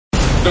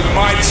the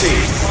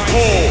mighty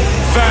Paul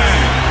van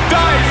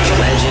Dyk.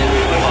 Legend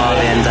Paul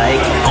van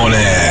Dyk. On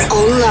air,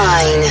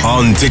 online,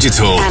 on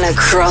digital, and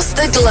across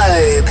the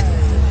globe.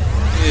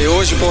 Hey,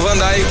 hoje Paul van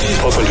Dyk.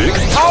 Paul van Dyk.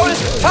 Paul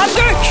van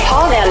Dyk.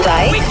 Paul van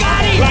Dyk. We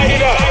got it. Light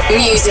it up.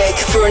 Music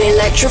for an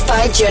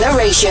electrified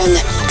generation.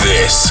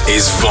 This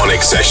is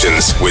VONYC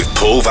Sessions with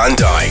Paul van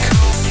Dyk.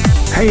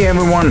 Hey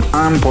everyone,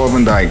 I'm Paul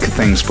van Dyk.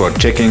 Thanks for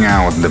checking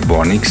out the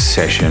VONYC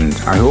Session.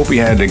 I hope you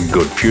had a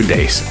good few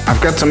days.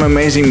 I've got some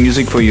amazing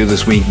music for you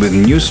this week with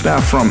new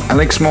stuff from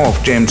Alex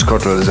Morph, James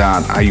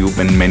Cottrell-Lazard, Ayub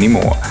and many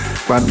more.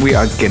 But we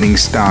are getting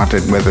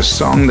started with a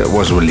song that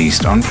was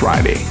released on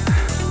Friday.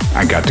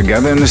 I got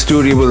together in the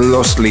studio with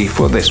Lostly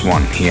for this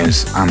one.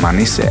 Here's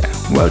Amanecer.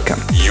 Welcome.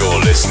 You're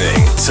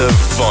listening to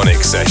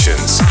VONYC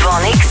Sessions.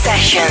 VONYC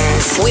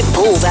Sessions with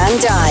Paul van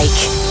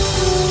Dyk.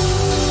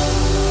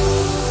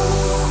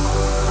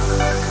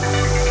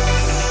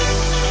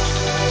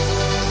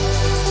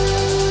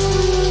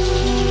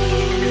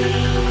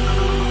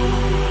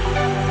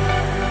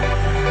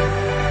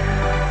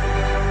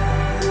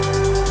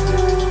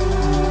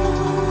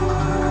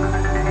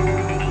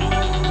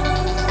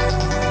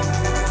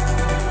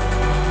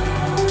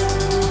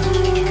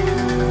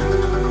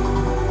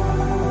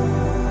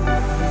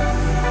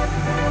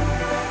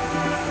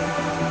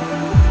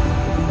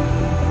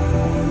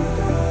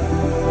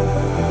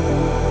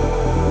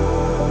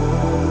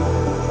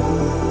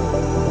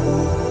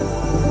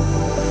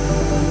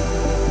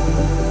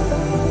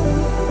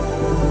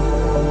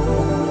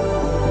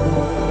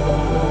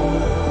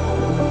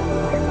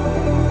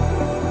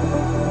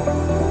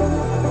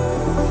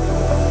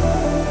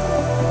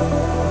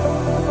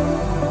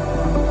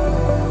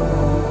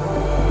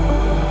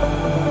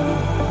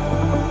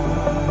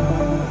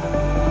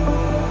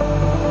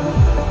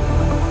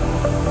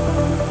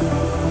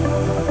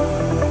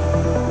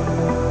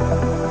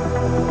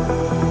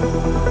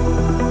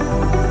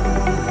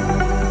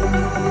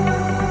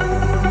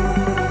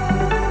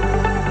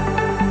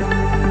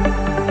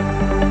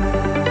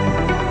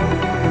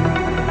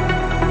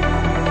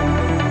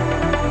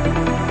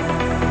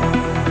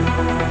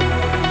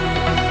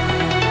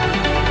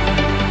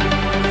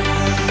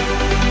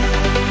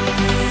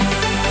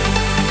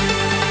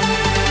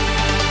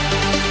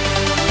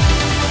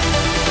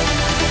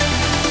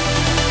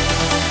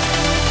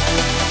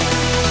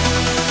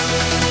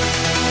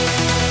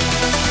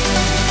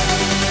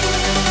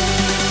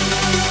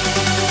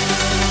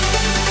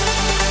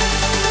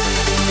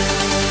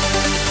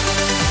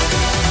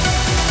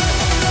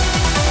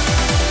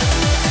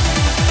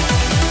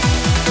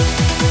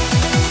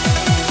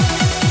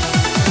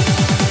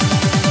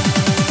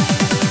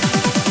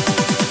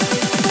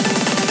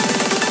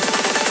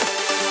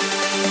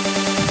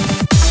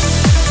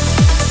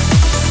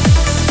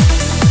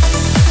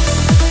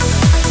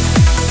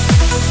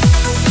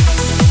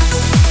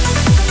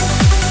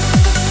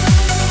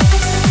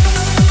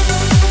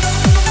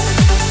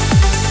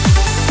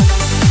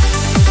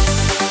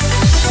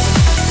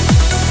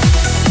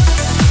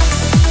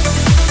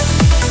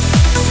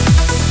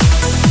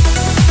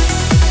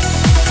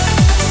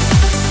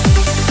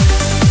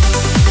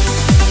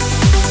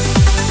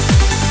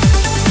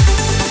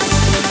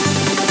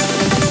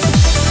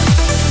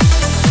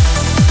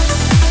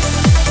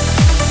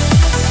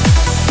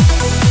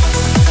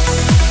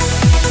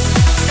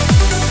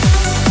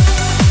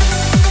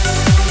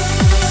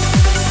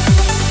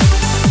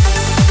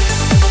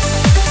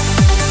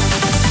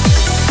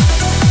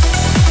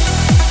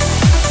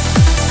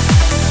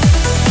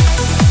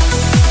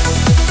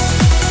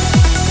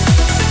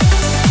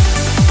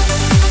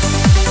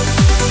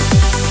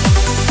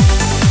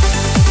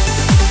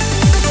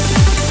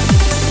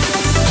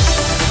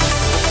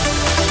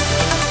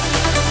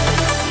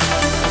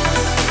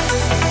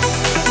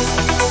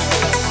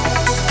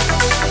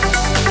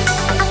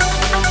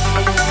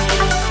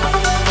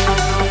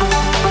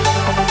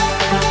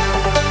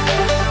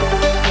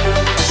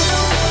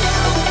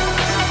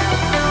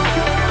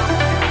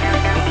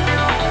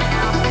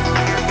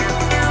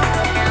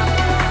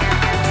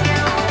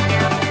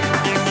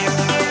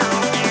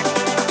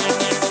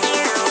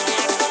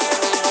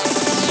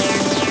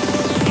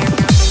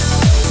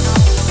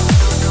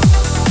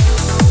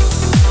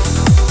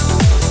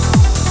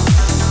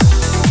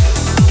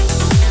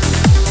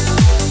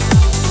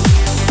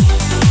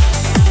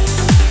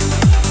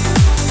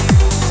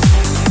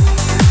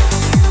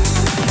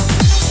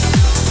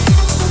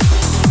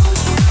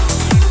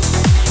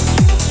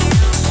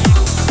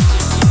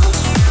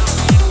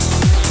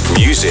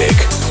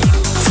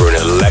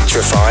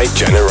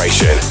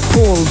 Generation.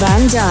 Paul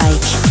van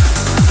Dyk.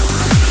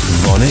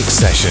 VONYC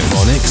Sessions.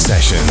 VONYC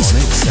Sessions.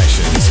 VONYC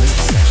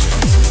Sessions.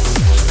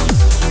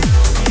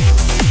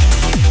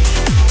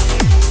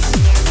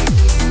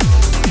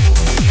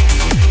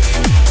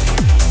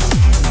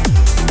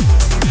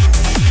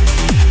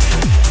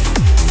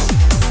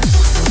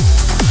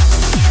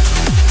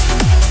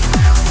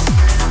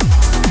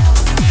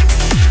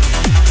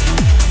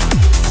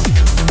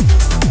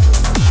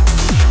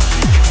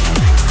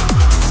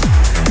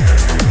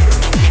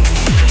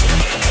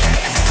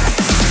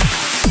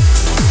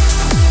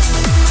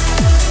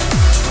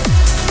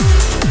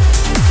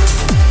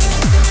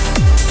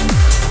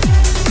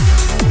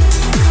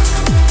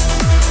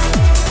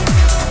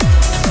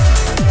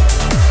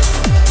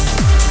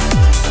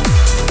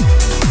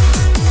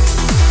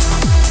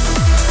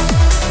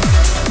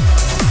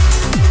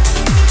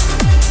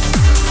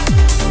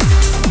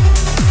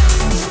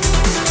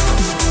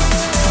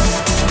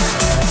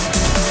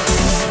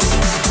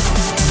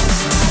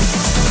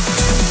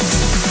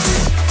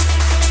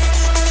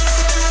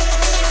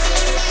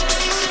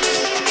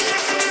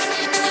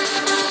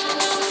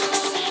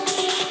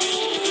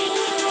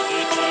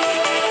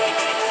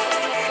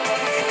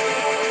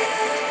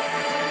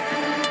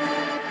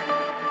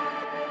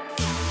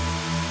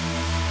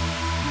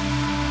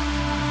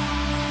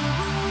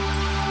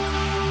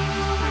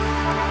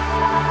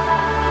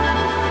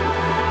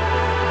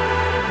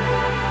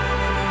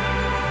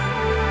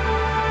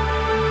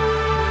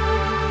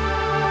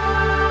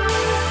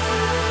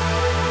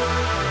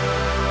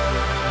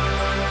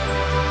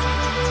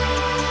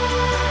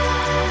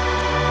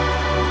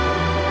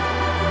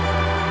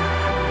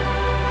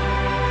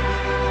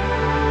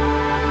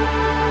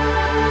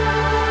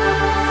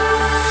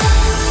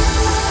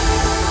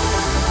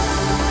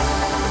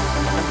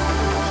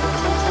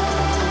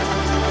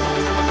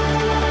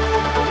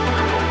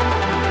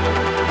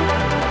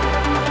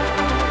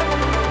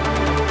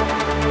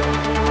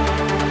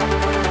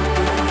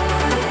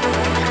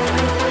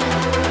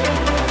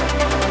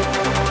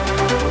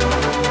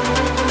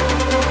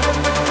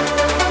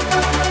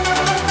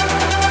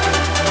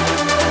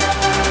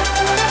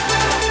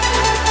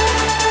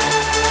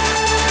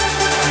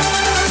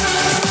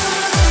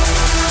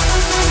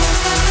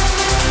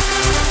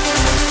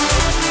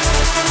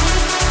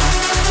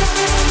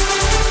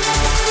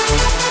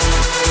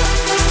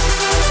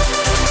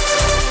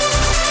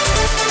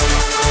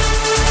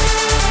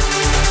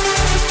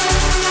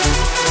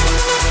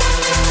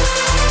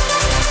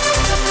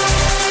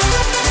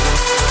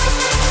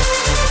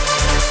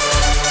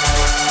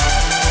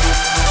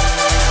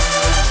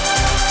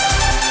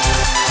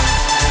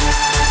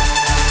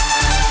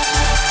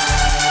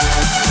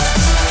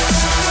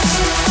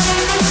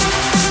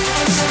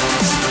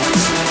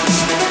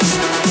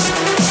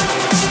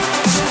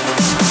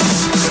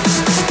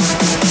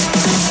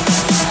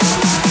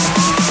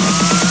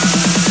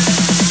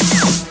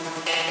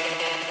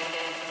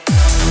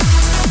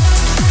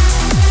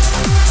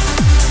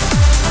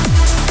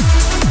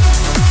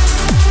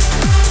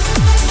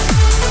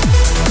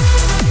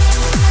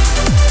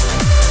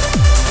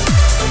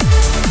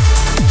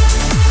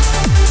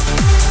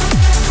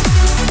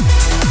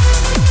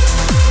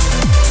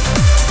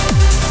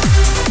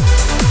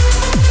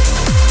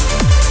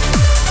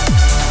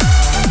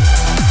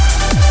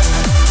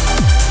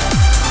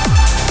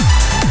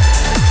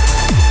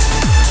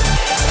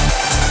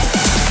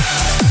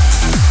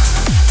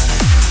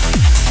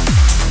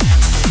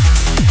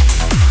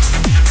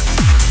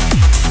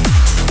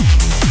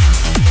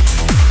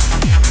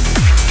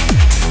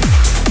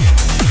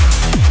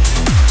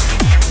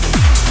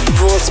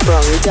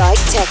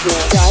 techno,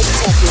 Dyke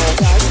techno,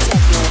 Dyke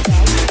techno,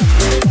 Dyke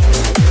techno.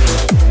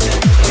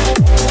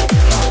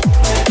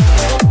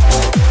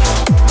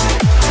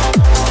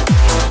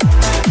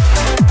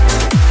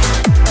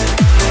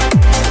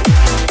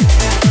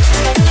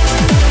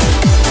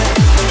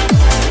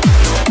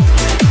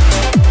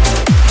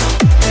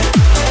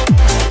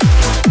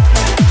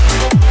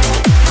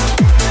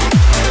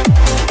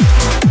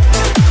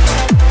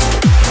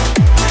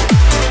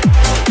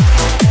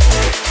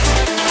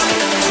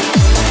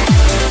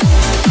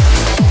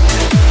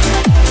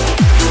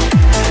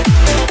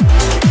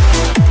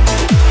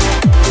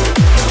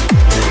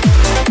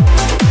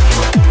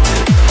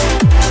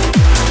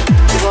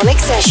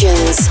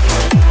 Sessions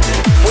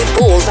with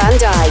Paul van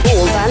Dyk.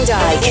 Paul van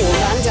Dyk. Paul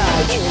van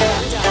Dyk. Paul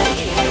van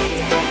Dyk.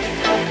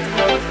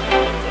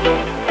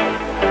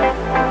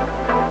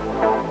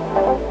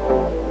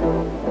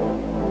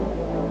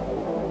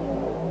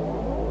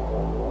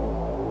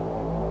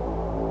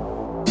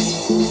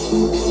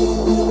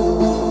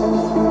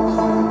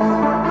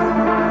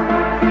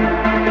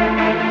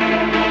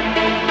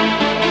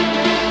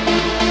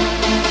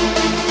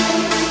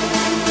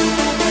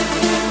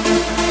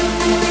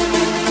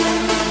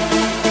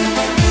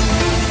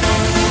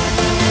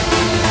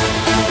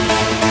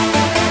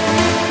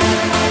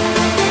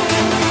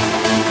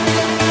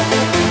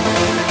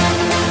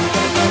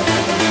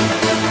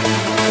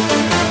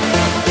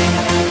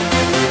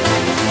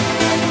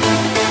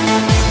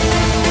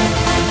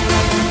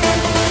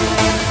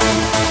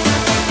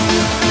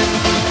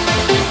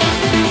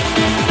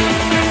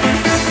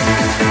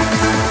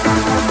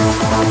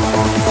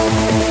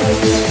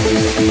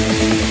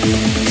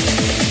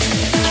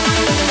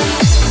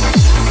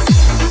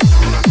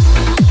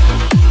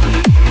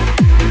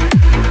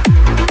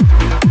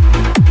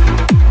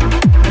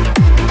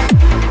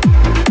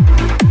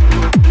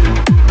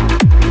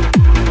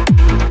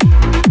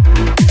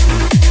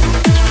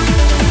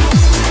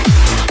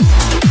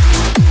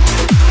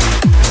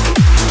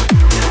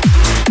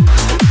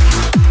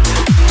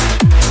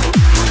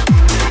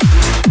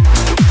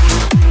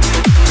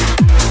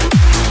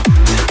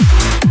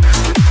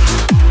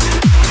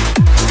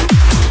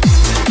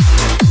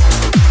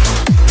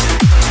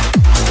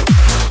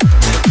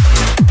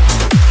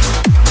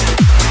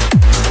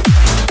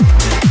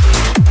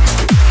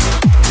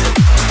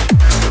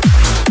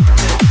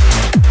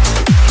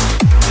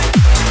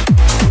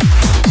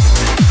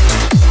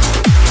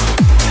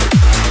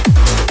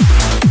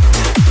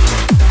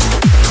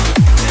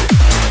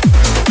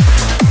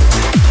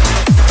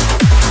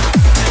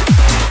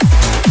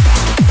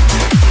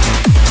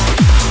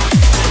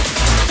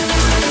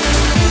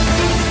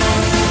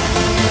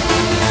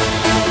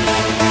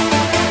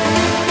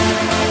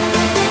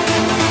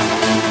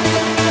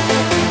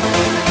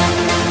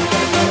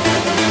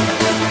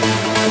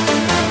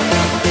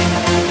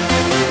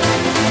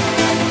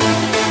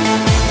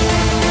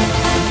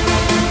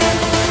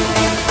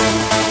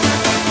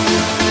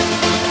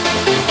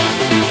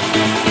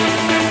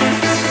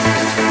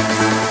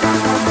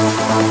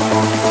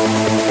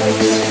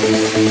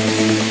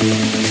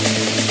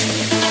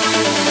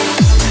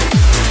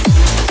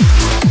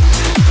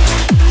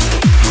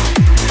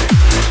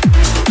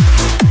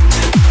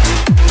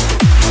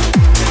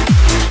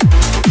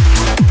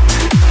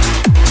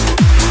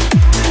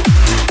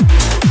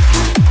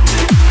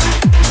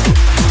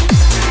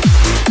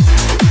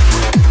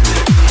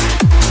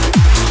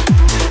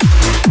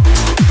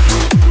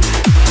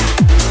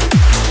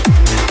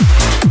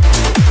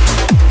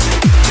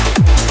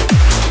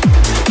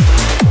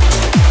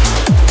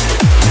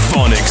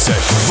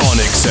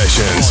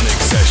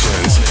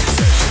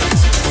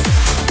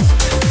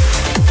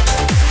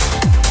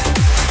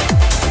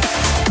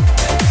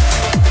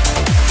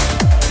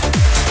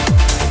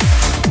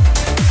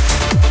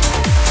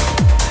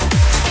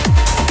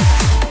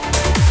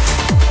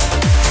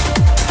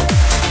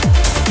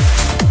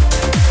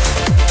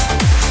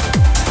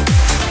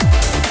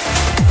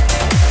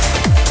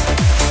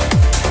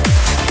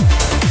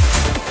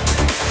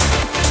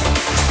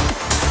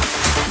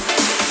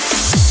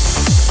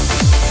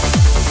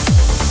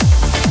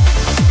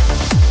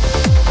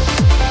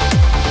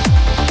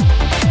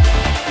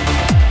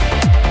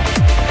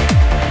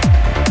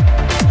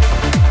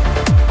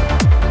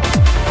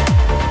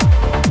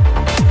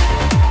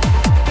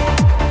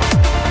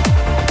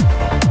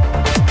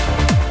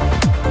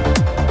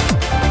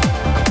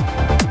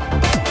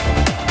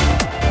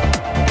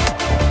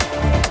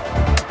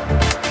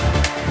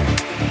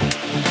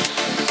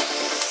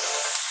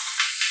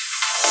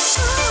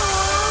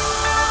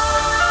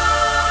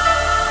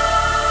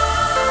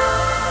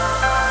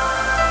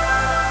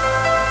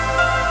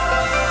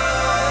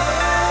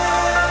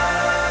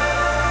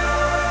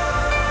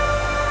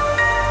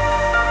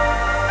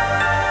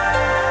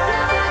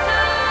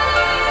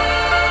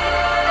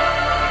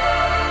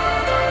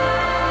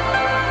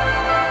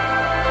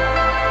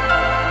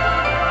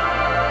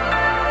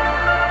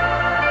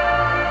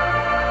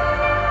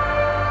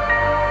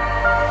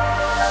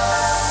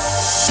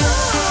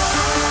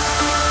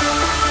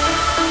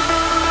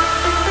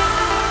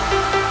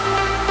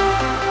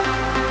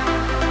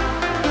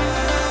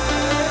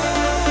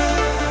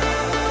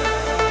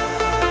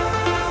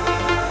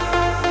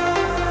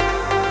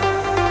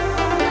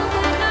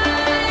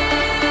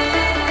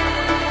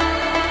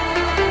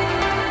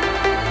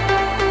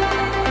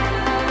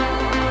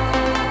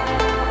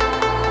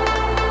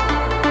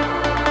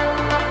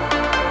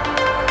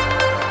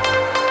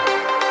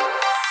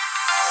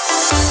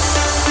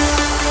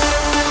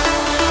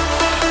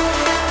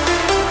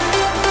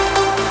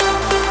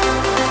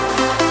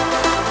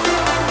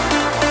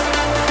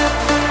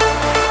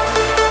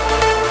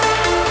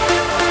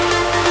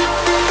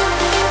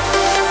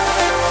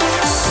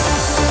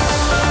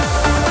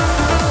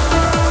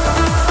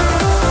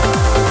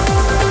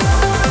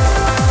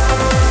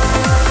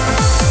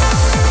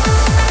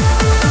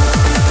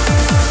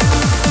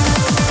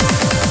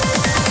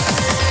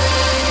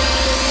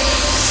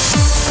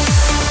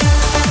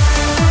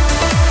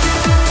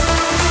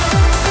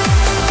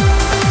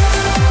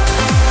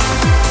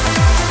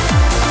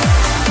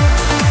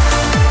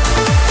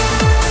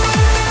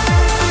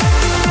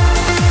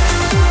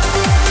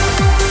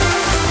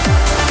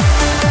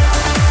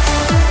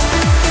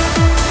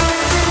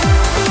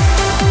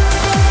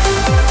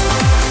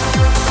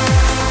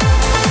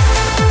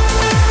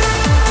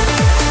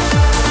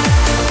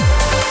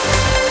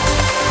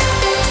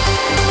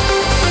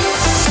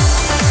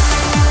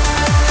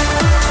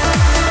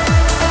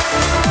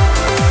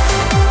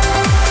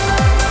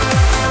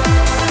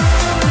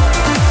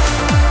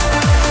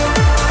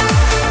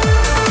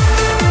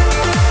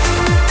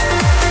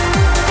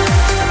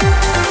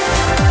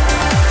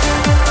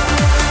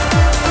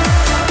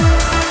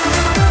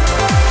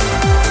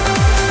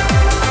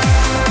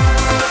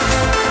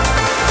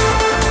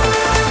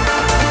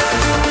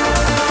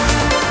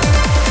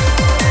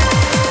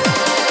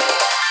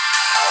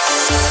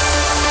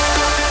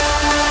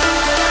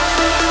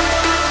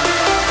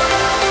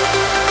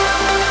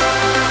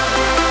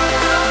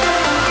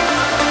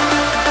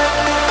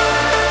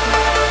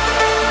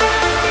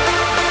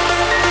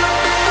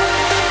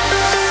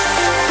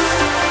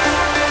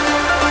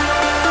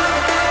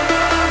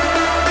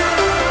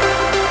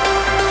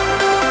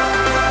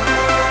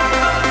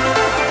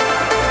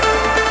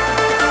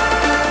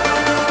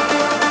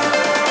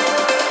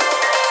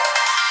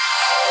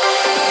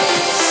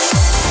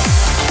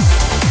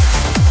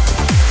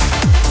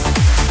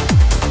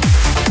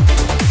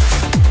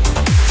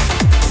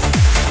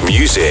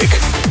 music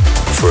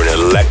for an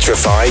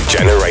electrified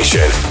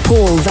generation.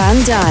 Paul van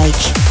Dyk.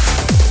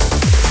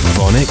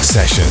 VONYC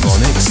Sessions.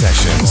 VONYC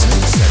Sessions.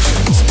 VONYC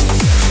Sessions.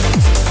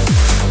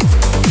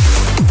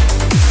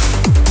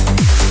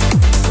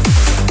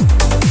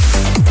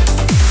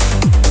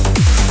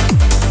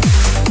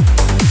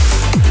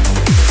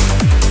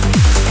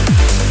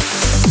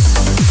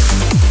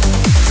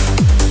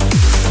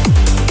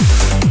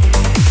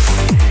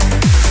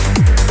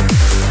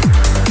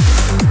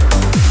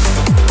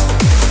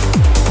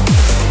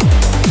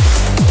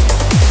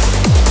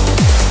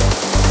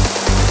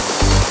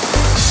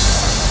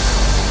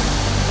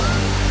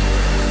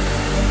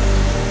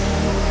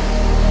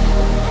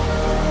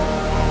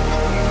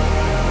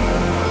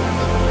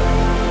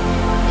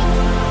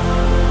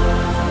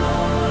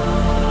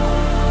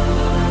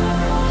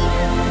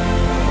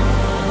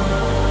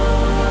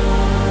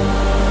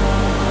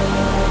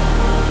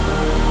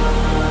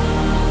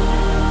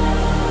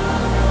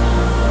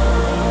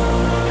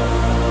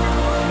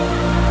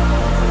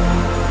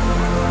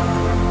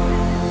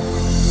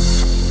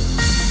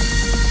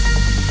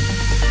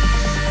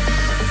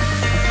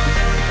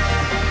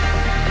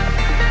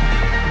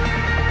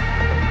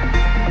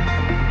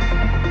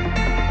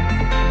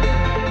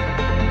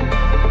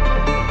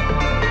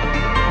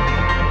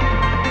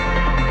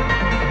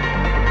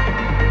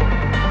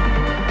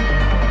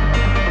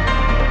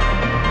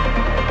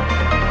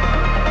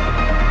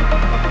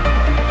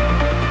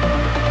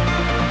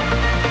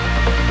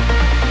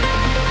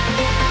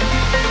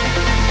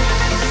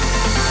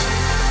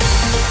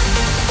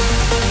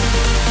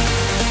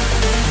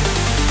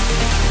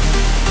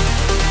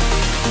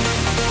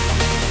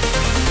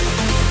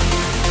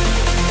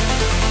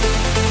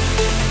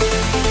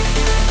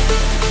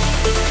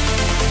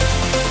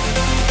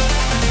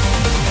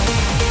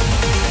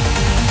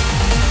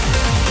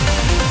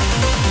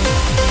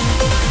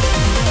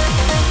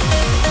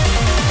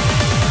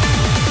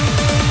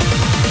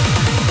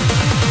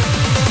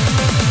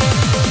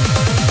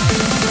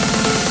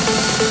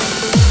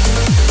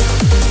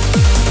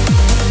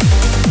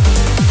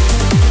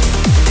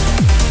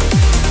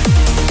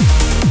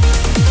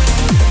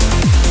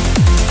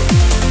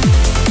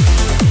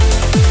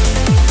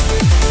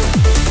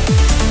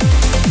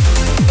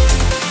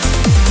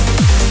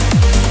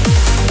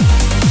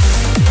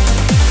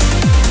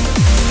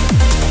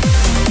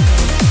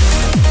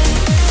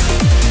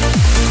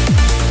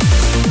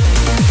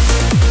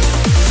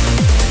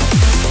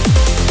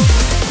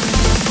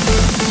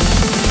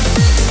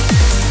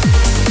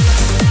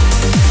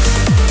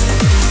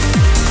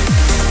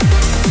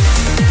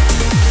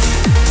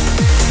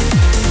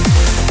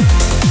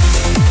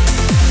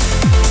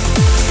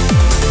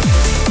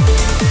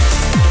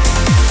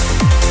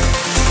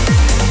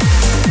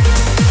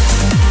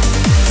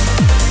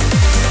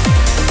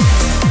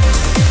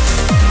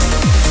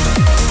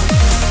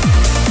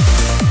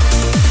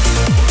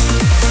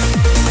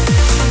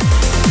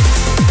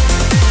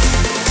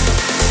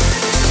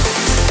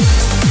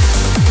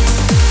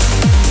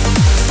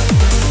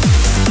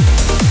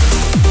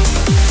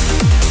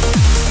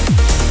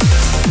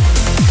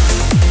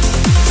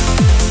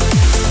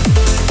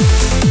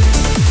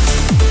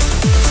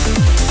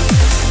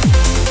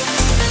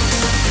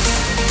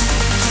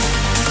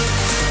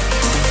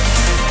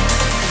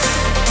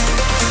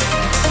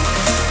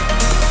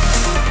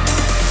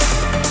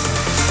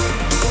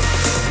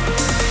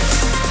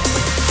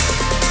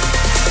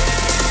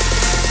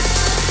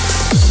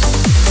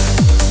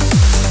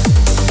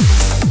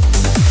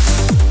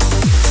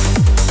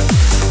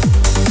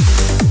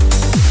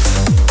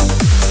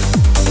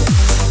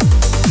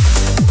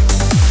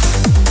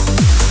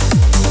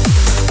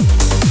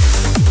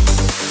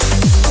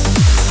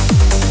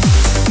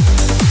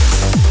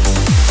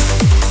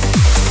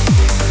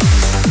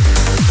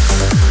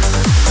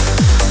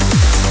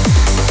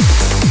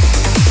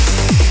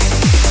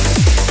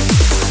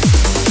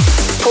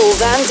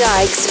 Van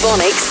Dyk's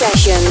VONYC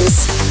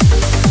Sessions.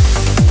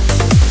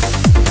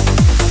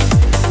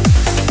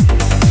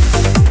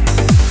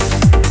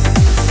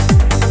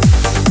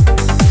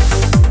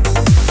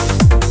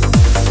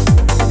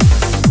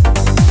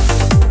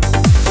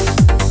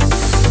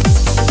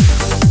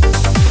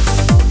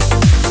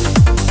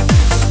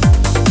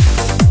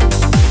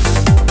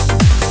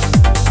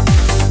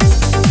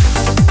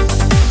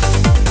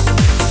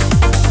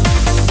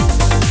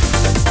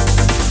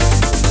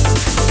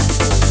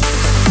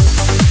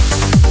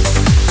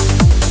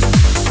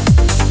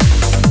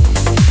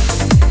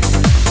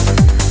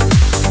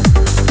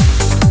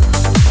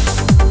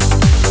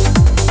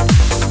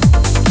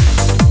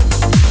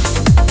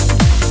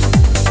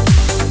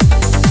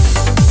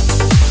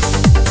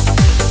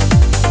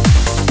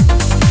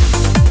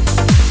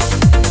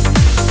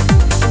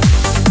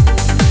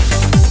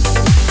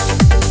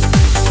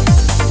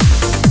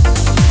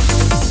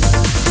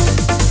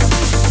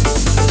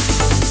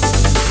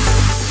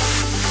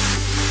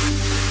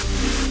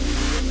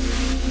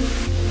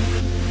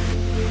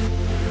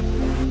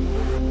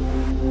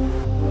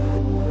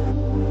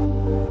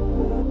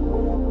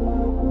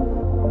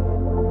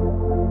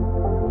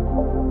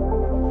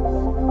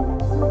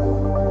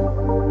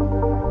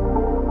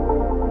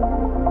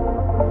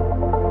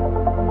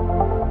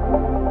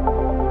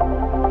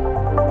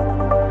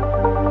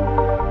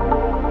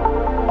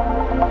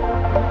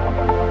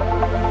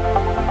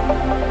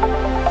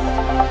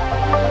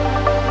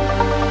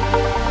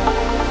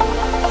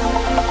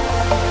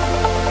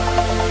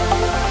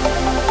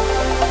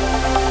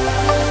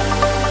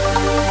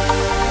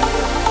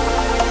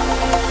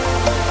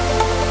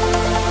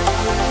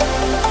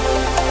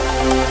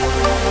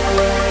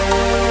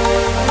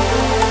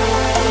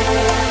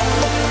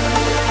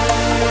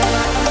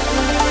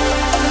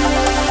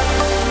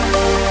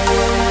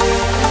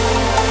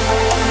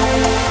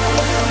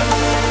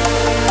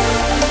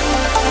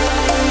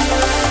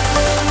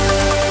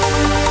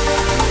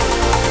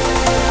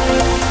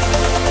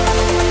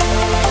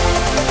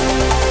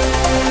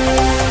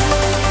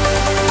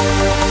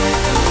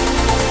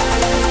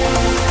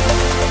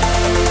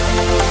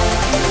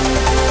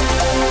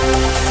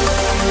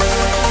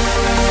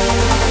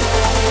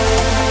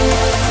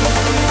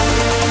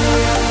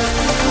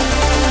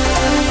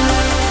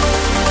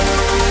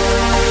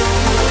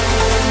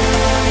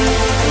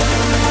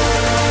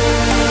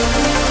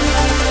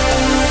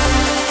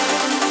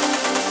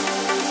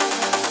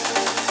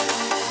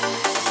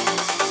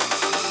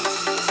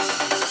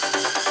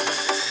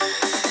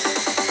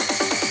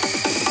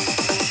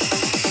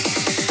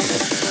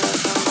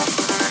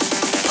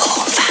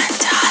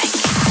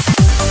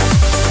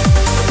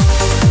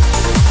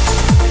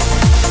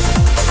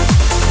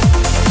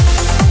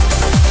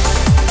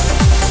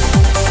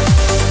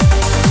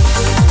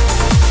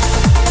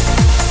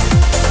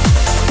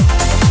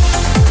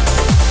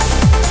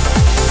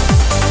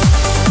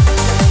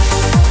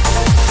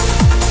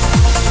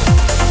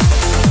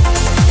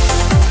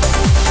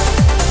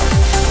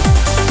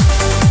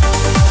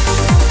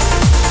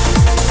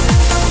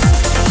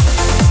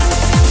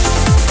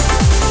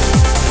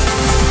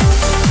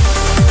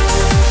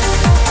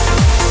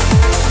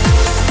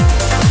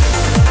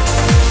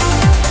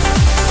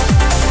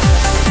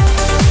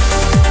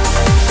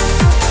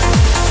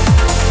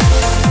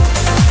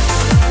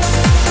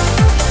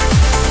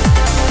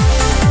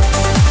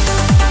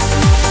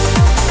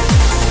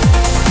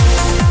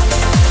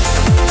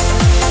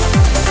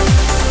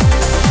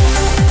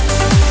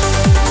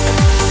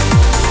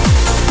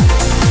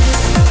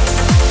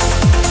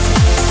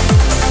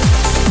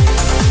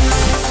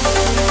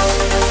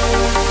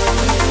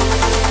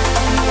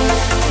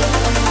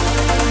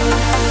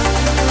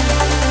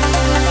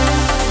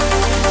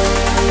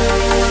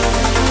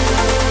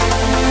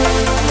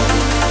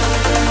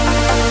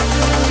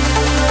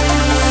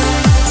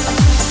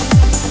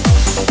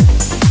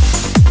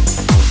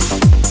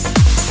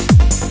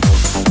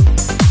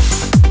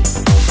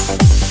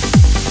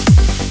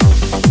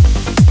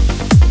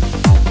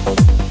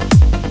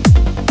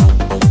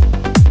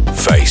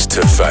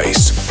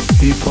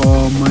 Hey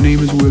Paul, my name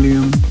is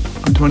William.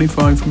 I'm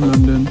 25 from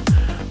London.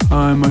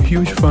 I'm a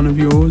huge fan of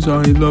yours.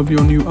 I love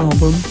your new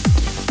album.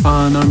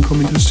 And I'm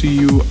coming to see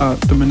you at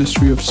the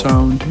Ministry of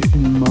Sound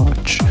in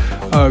March.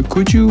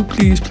 Could you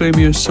please play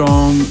me a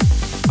song?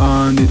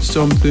 And it's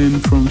something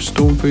from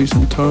Stoneface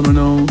and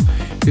Terminal.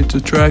 It's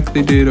a track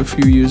they did a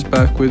few years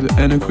back with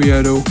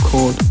Enriquedo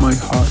called My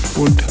Heart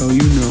Won't Tell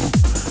You No.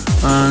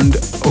 And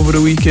over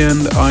the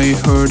weekend I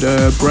heard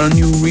a brand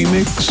new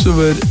remix of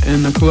it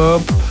in the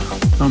club.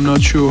 I'm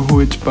not sure who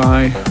it's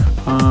by,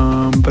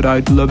 but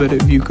I'd love it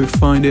if you could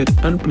find it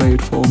and play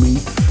it for me.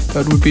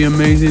 That would be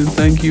amazing.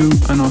 Thank you,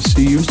 and I'll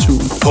see you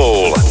soon.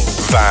 Paul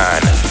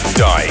van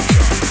Dyk.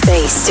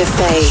 Face to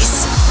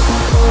face.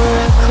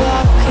 4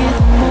 o'clock in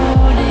the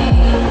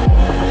morning,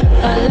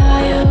 I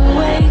lie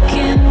awake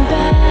in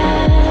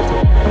bed.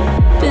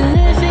 Been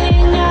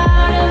living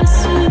out of a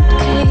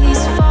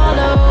suitcase,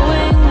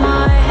 following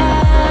my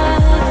head.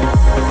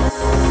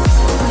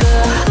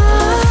 The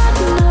heart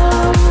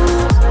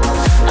knows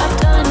I've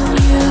done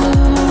you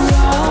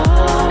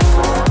wrong.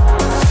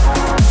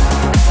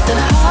 The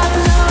heart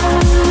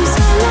knows I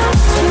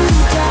let you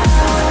down.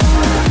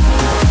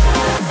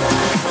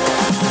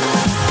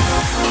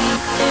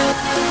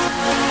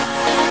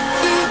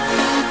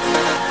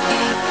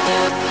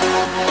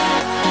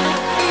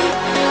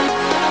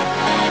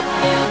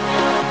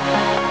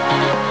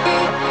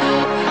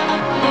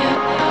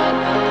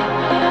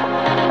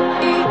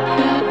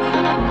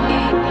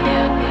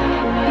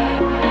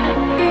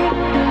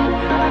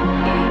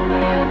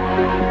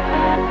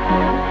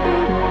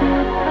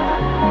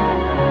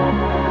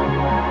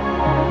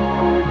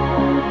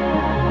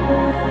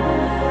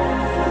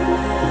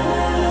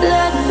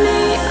 Let me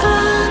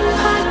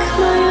unpack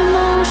my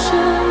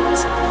emotions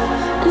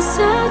and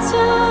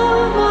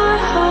settle my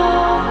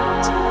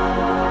heart.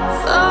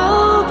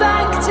 Fall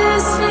back to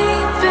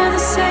sleep in the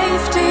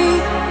safety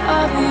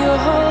of your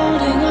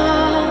holding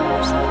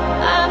arms.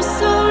 I'm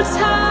so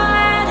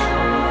tired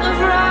of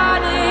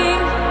running,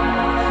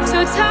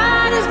 so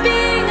tired of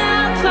being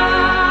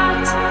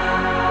apart.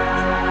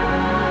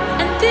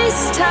 And this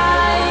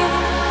time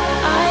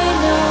I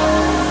know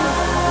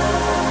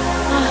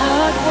my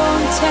heart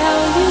won't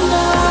tell you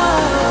no.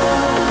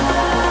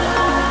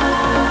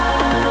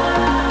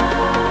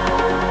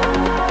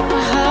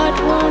 My heart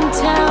won't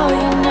tell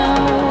you no.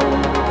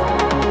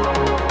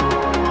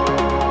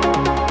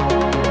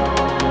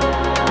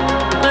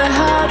 My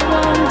heart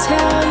won't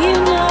tell you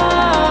no.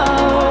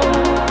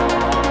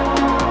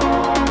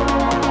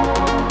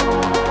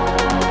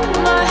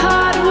 My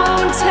heart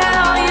won't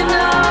tell you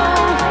no.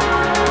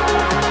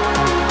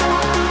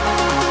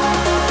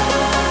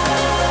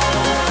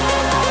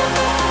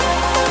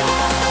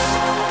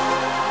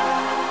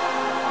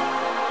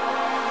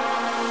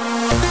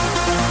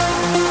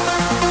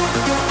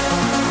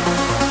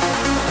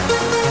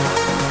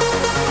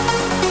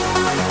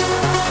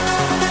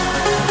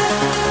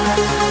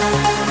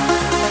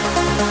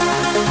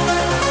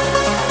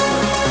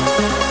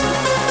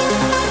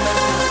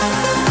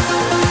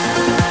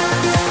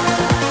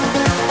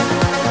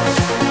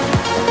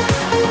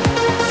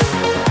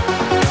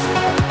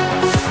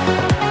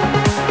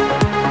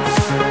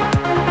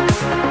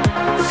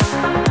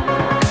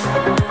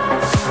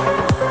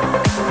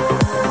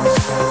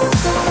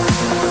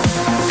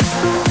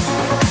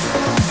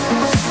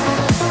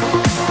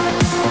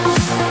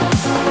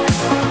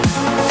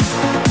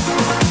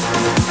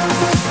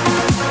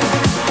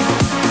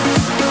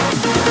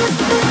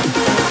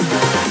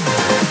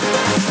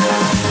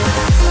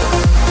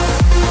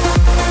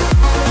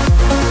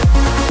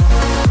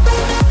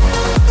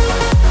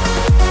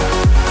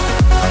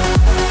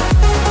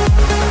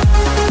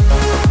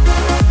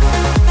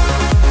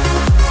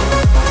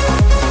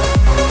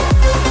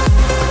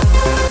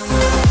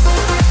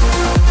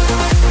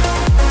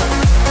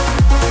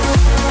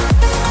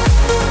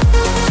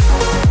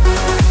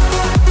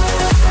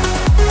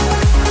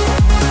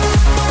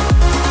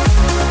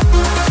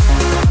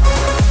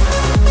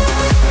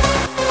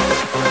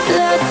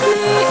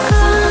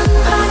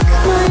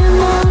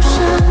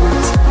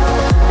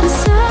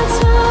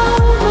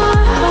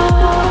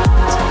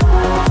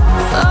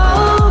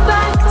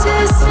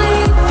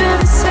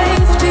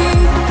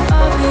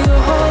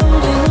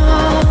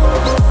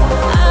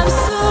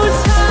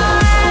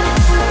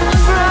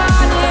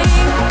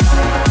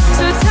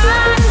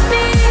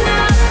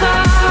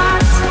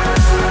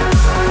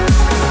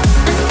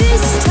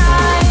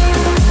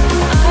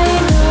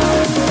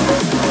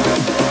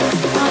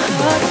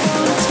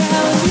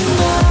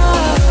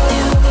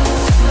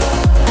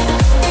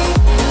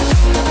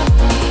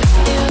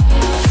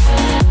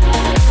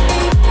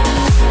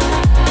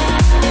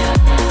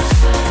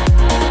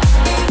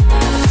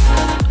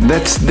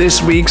 That's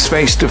this week's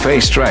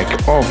face-to-face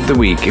track of the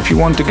week. If you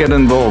want to get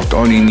involved,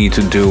 all you need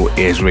to do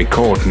is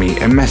record me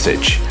a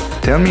message.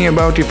 Tell me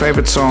about your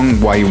favorite song,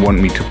 why you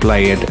want me to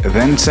play it,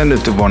 then send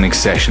it to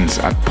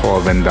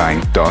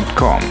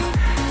VonyxSessions@paulvandyk.com.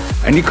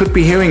 And you could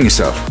be hearing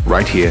yourself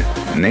right here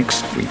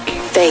next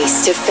week.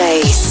 Face to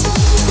face.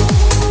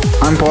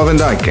 I'm Paul van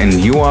Dyk and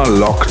you are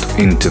locked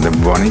into the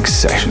Vonyx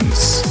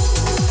Sessions.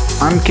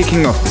 I'm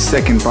kicking off the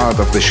second part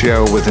of the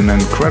show with an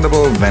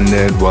incredible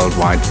Vended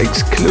Worldwide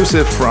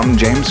exclusive from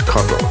James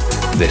Cottle.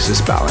 This is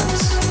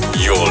Balance.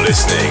 You're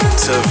listening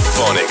to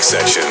VONYC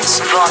Sessions.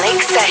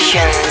 VONYC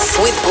Sessions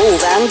with Paul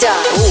van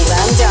Dyk. Paul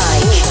van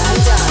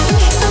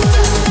Dyk.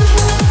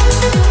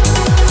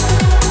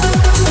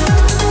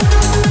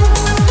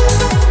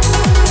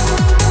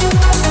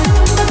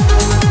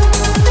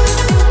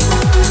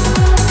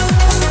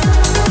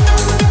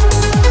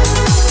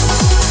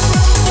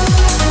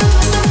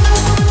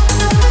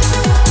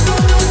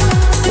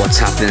 What's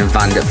happening in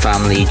Vandit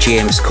family?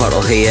 James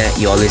Cottle here.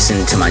 You're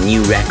listening to my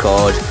new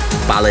record,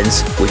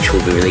 Balance, which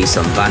will be released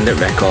on Vandit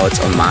Records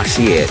on March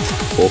the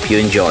 8th. Hope you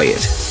enjoy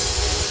it.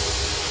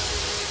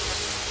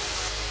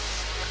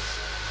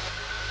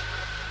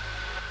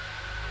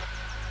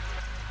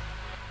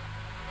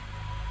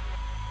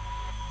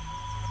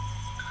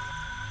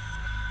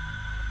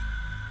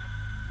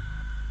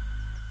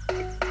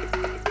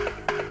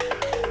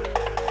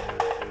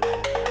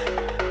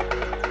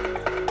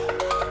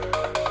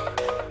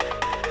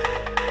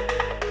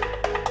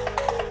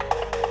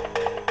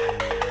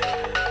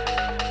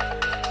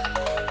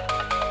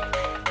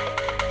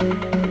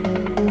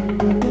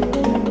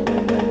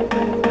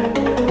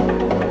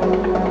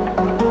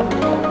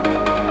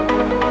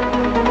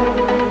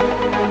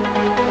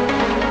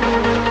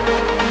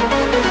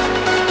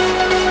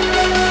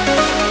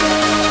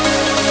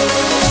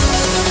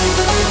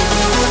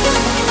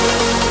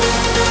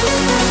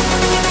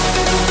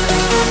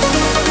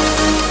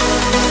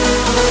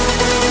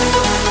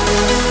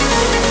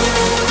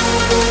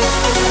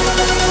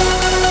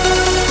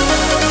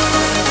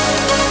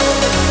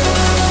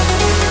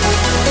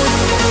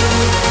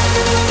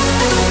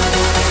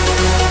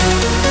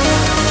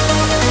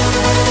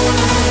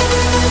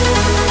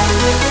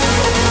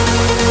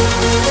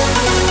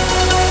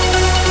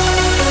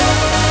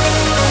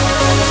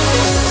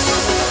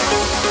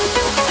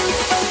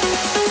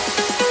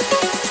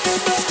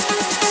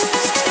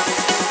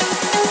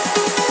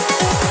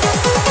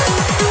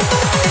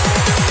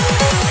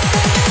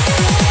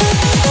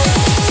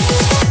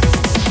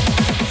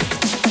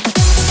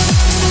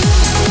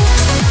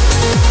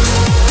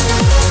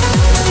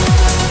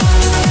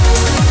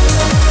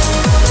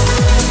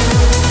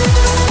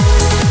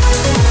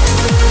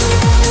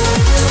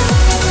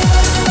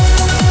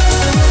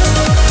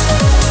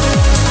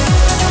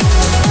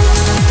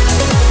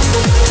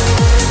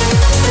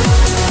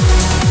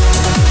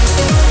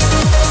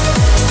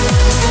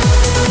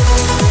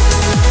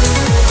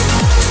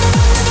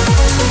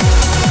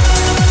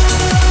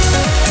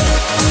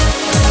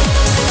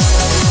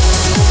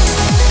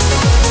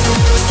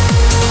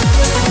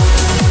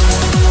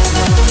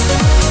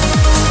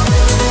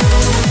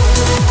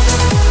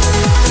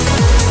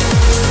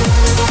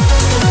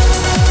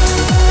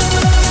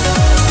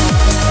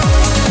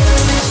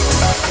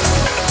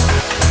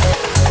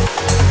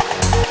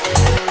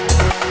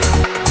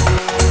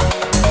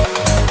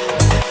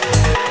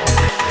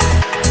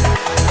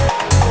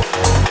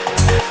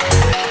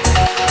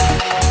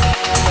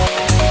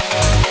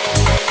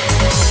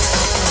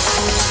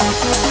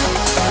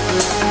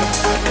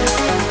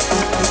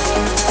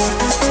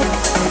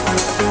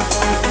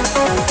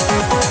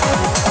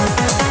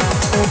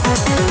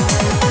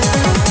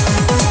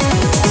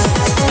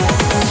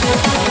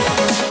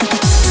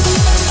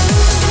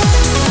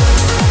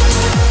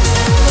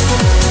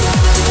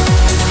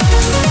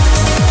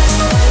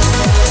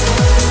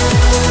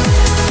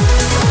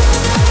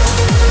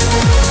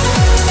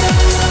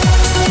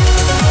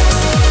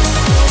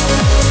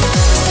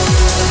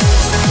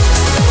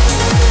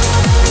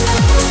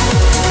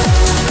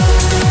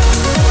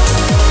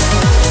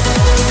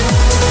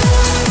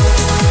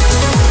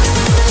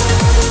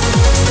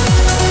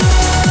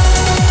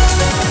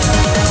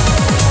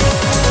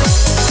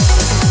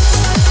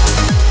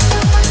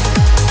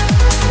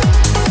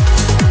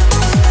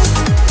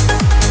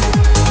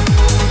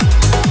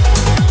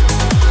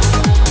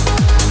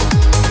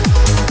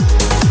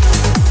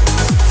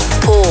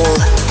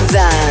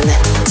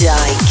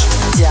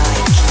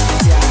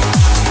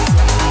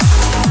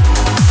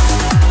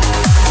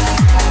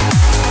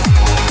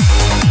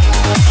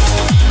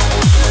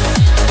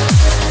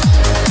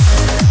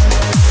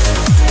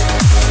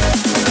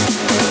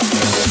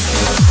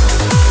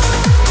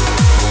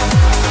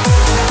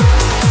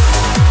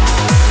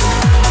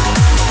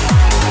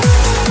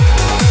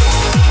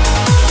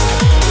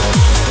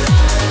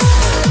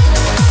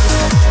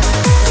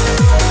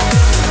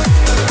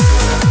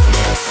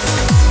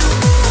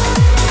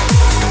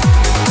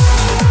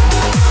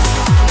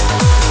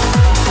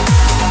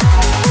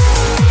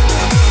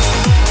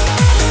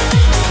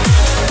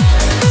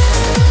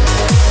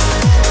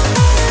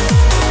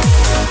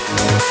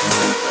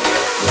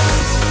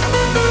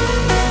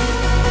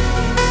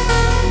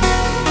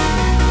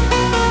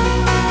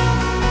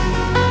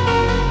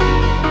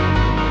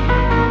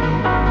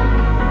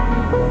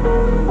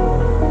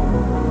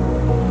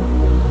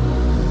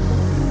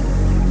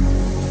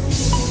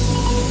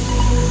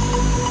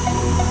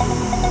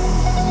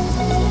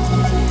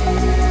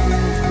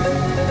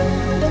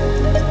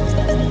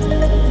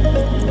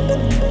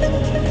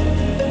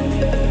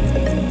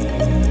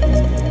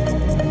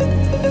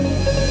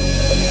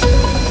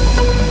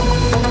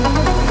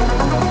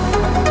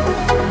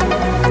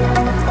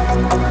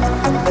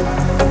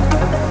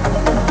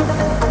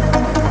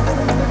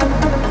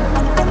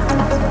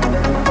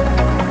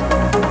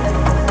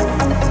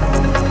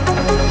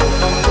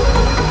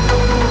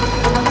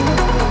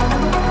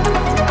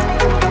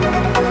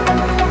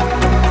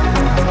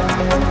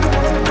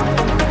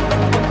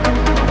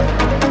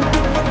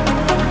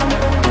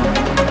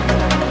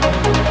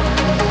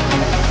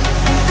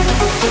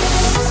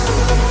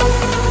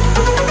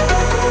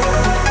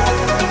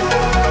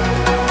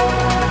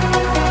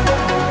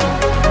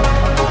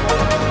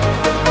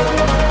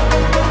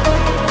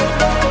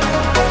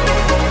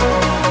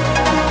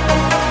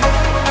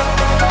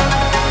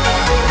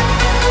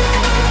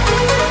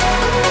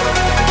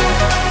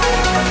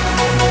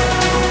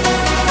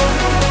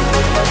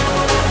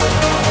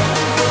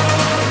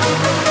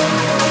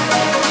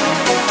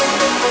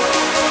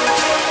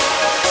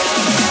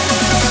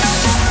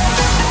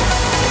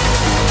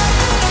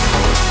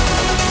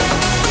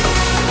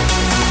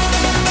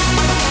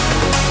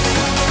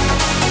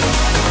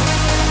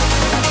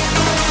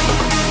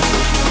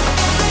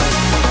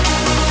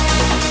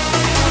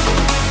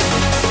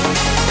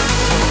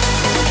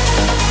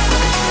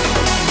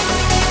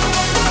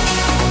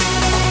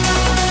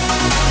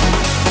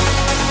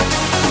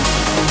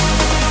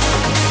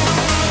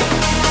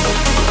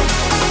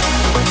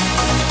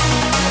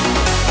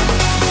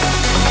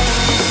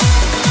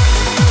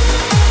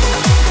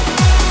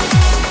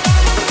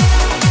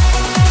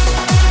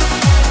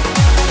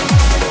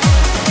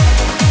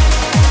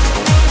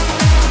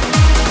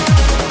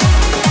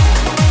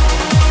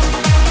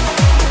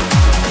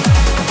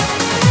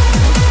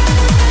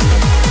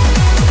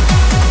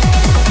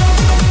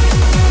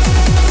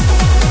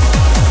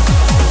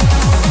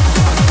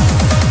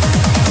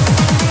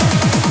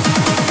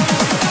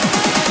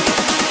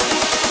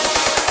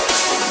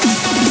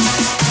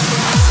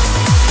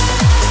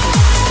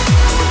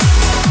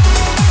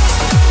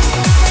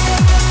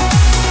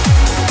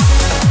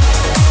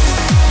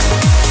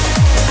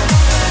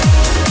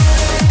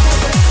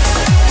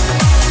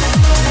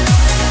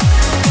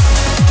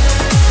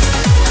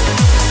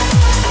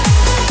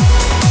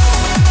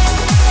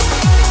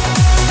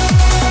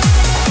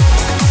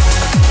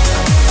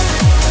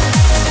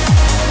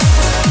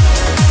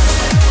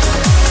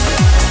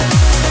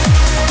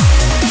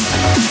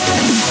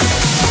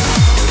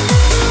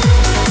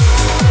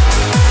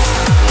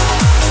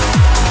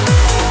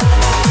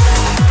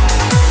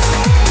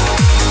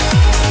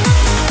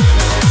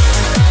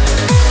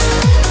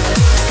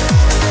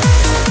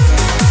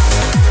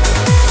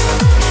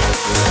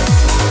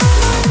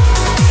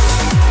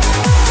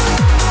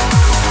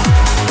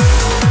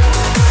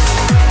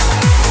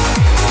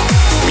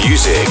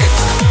 music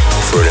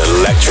for an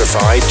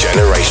electrified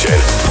generation.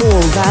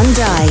 Paul van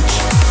Dyk.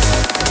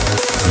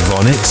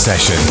 VONYC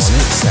Sessions.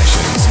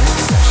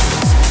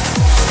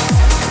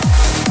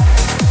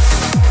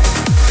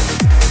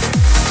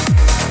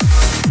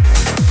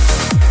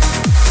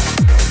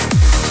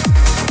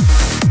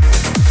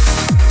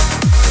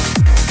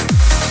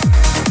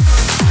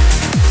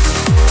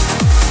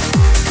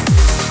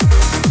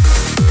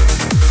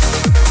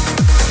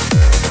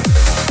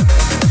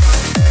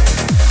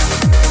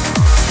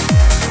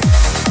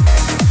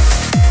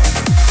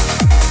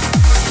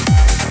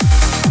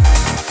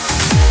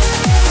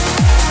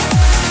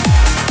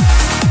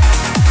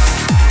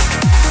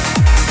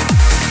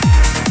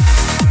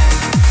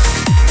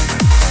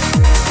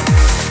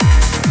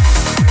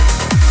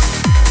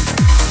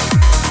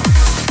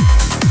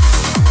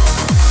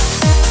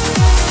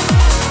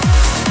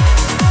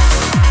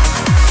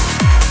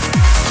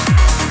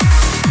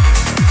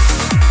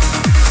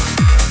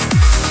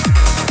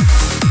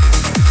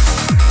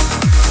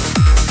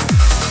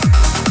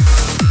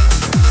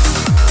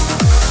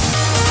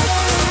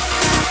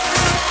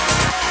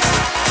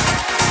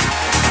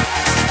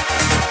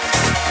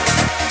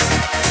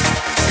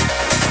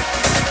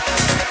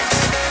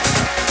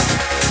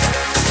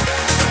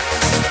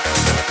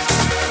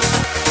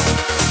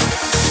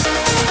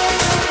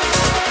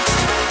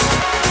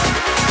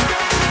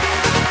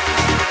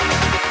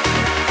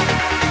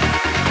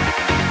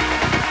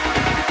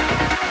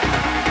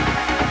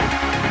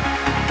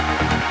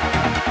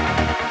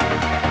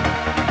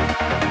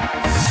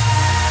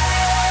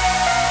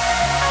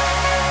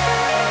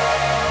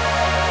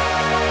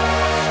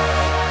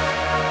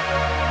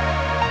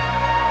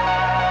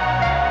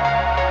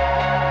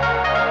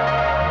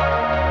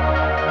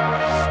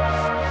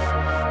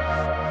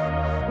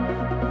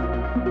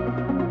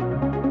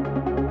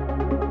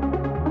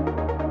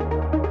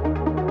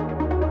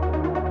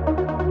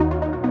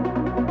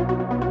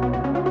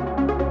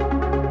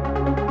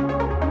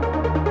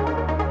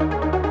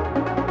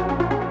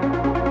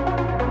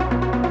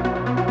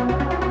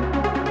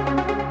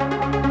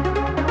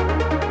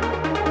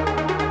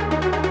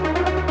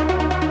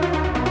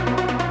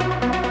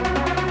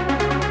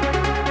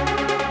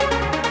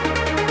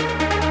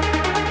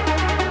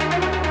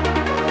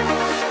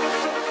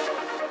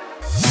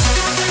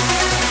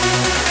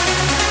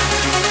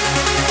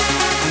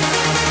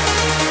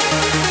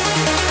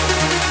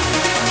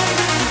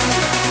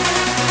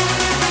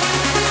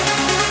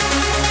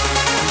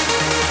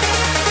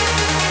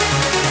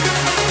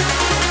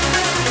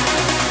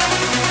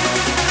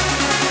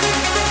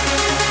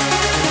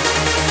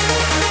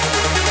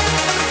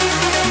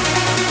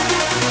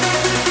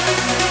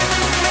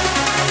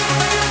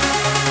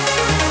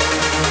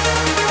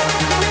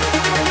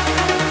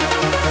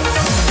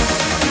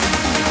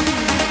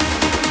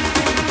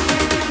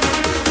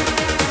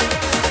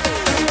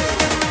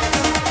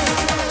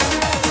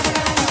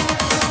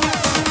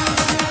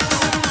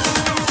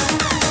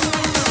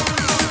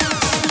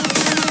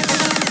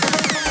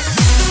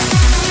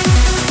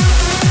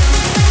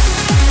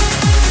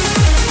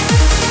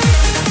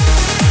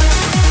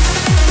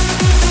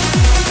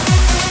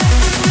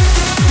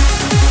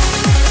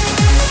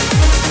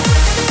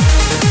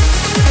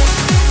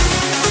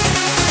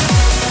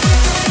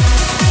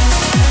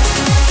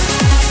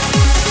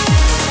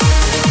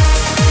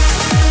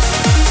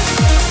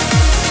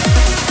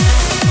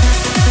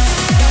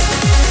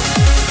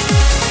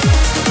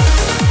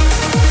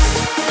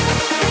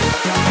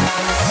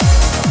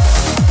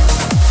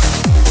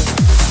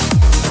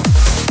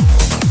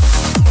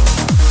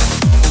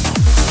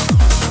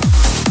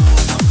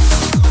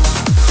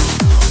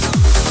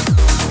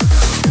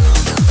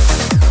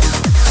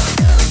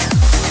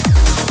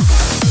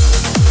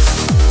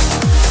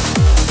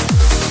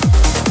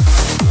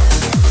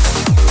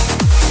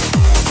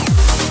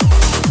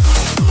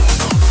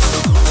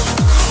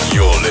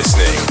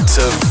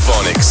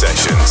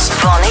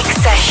 VONYC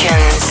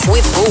Sessions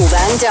with Paul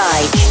van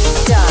Dyk.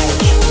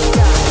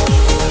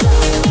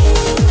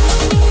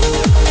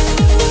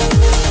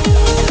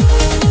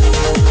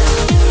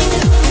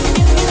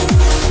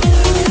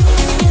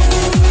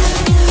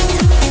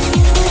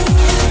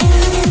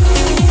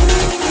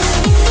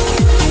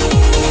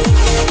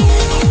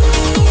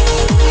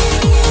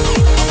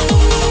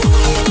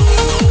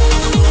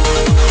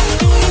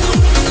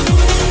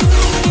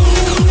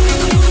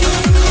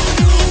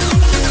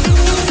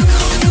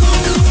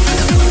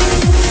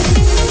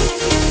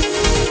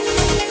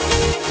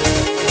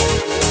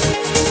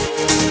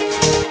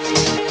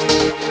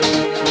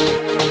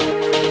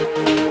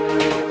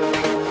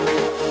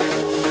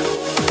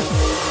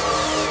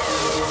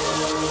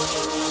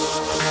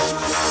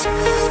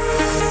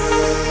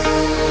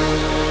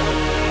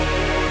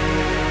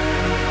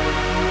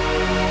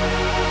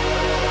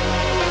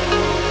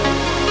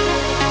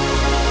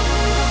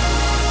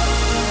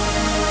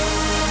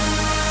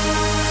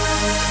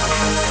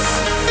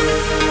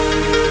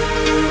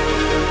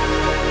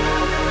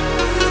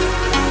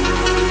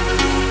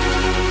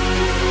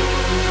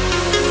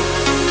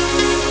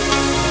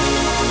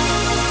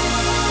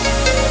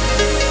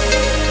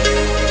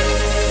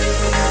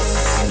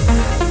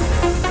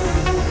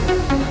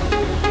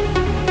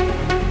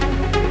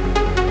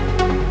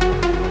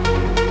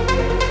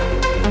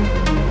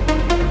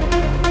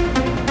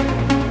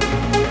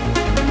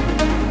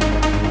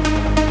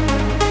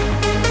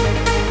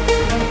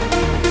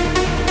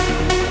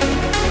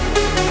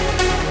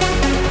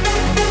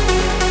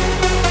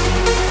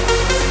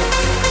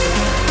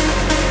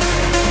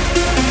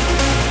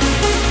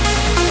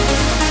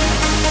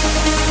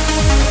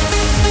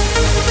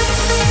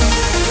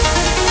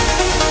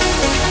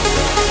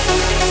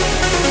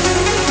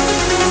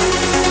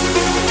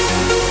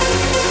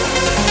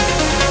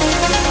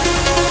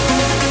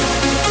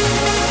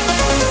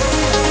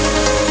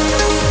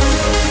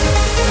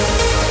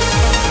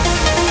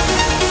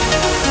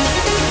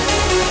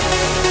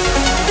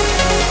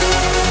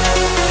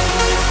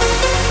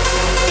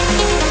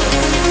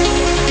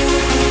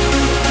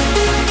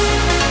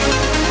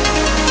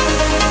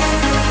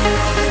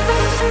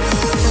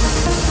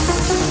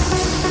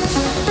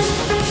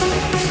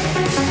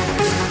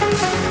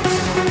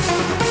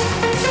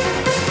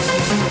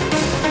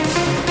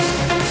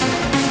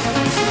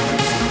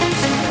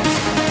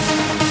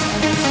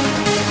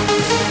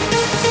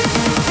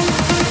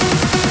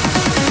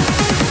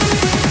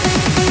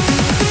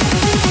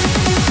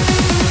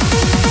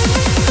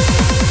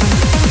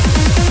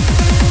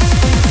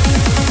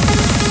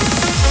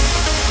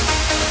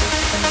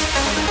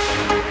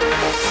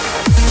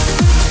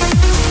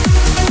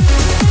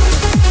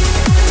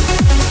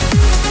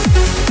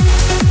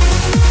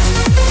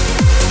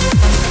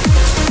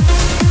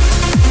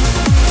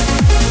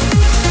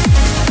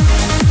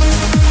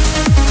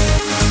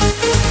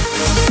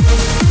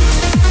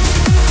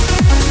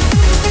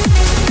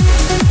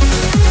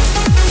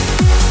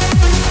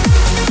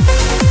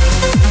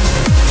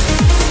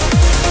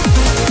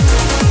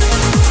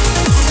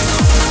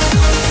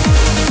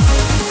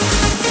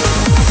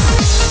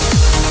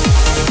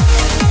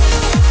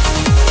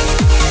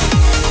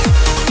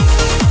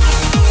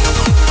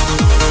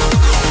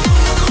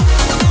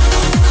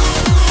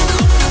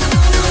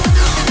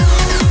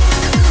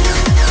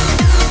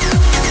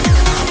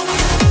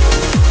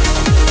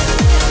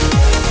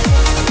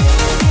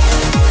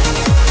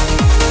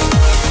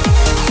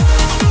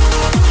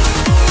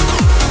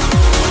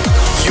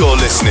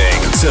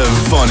 listening to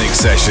VONYC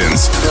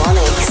Sessions.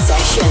 VONYC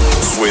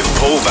Sessions. With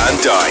Paul van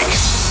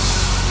Dyk.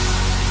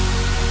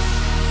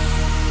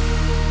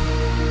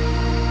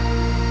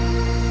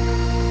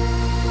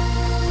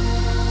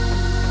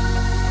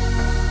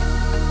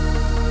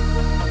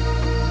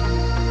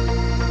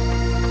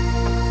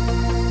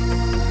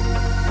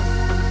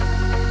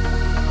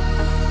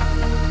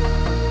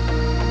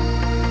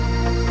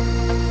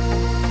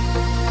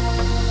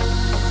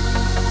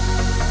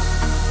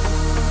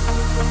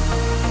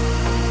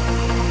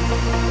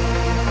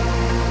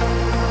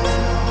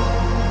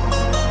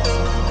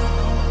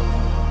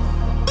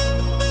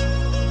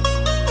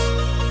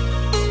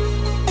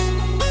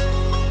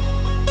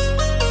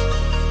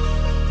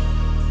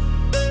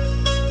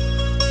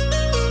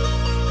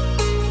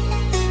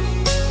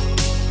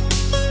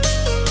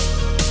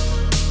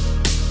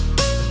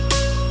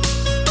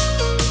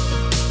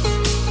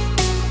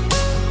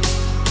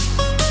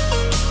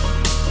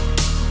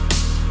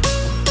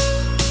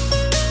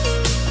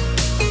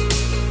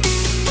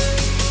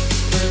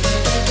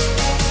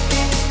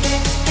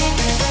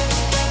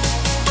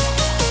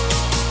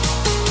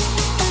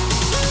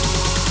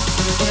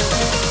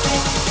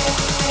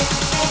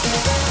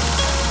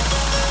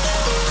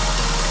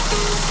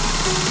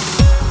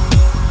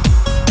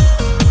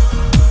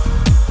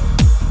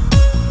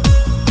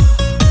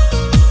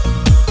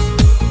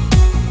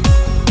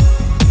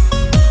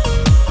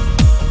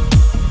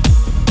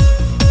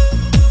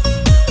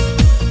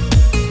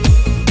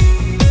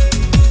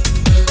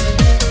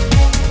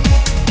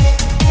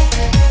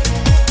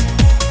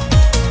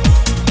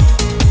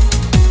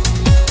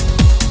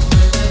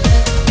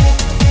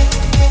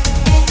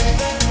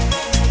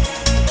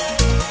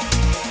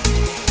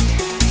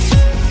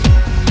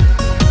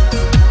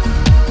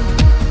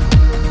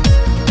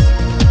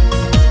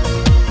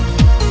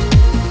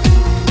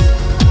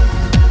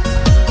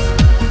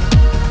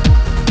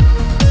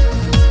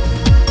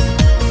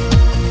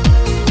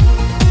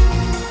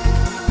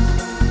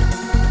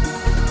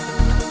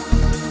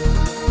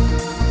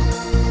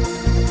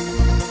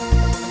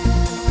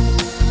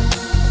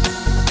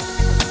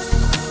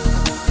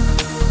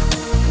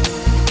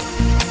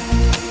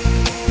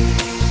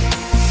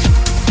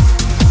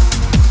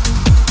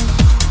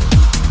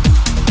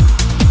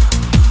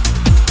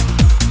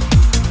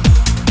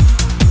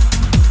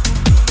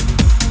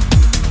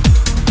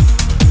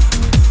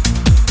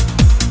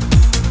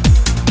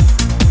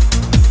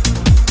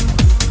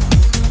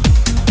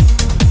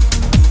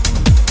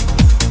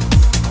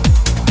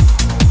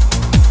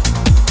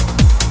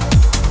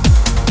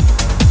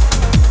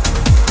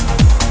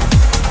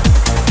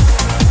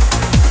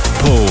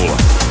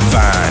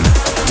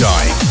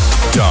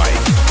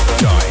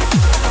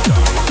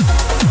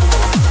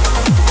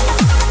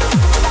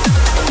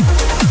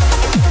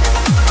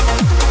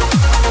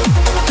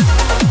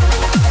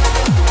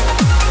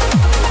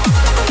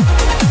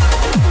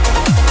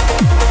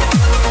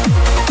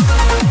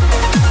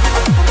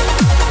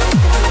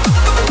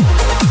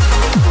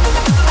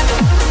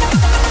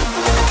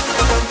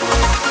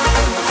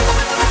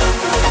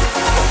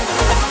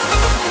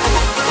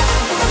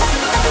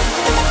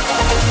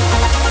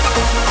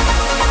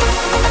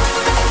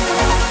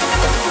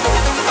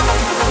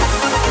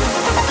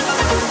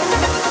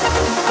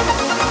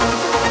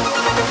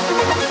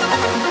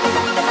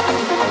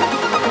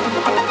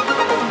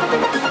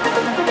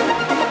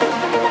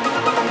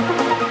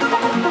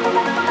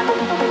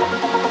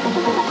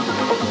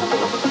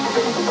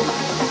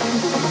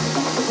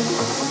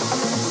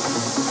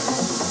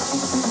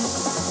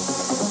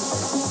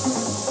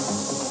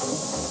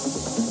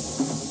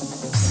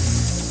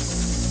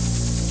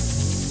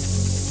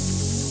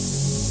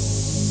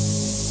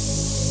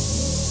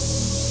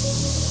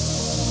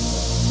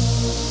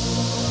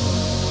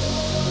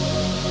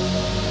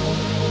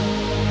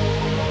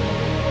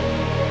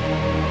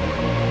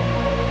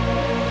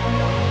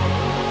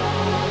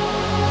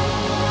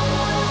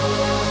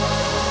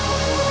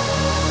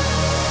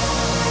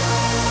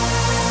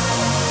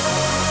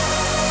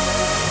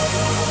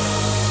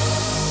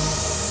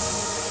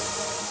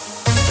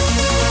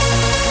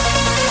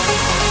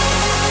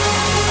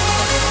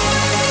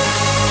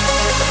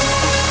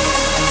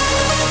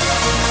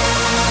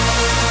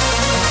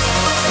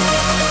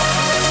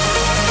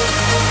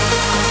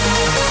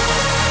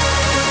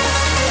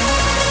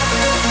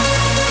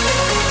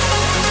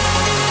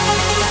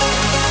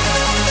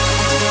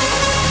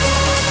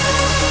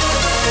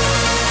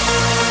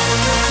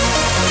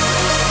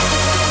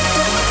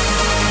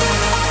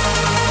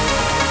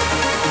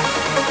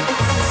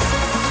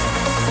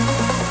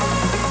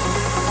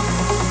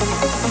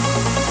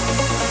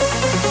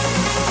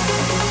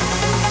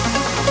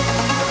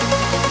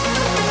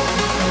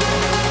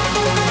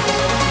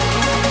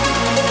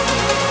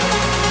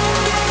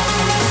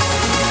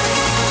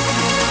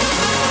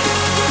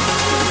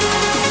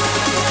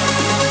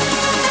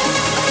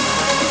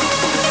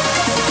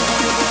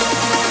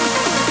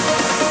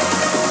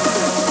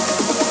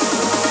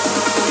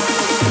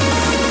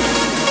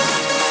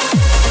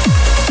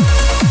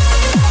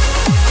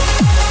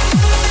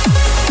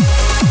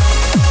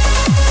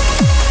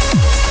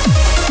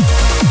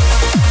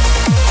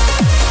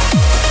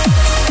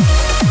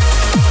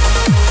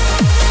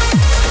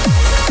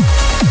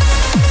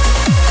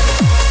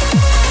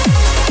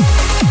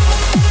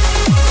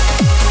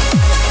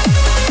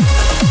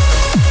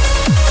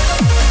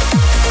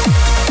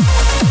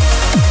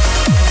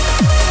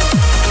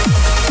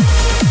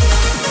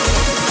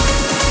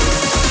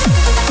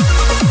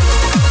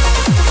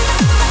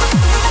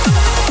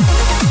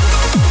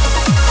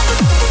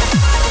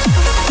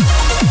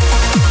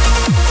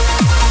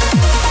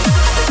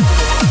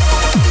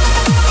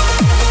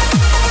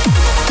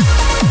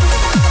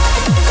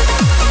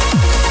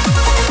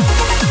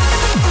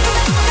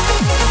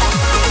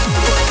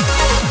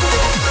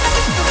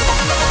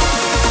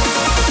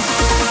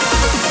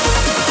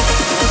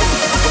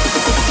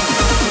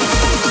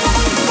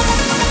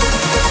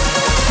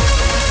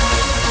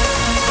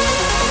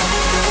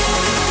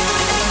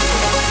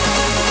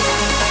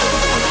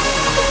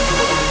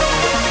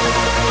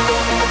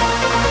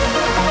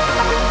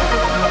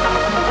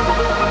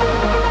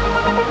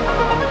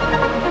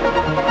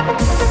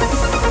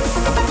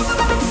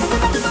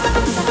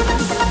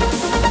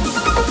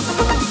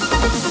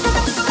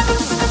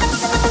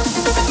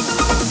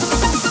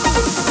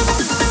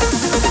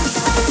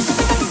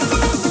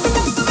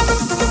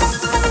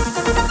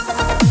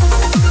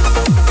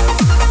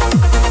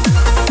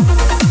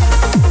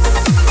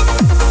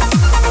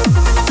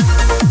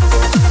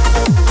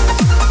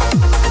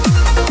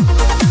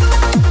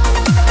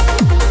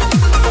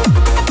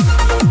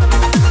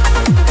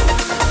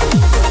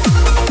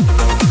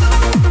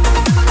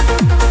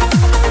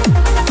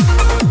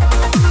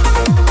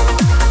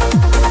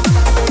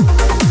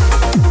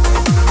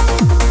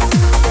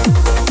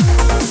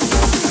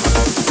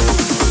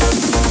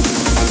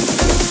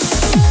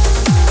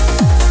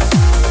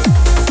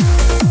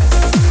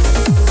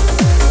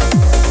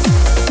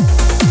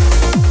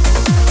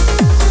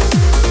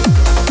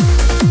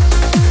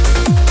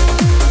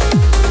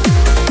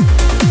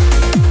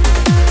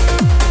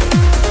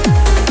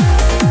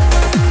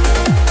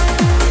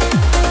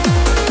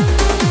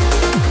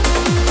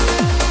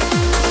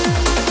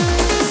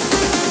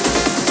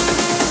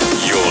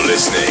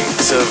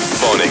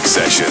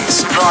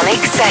 Sessions.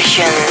 VONYC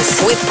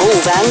Sessions with Paul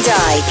van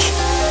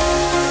Dyk.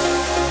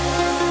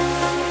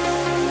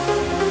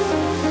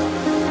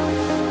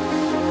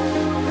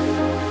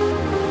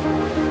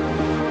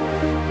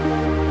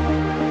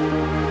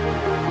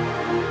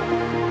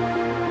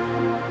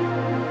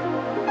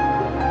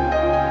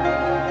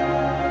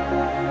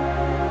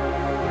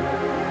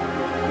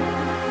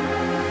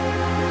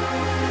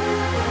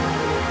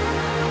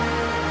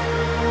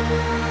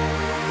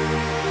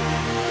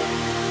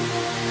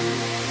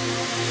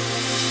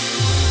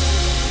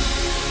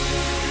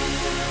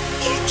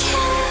 You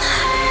can't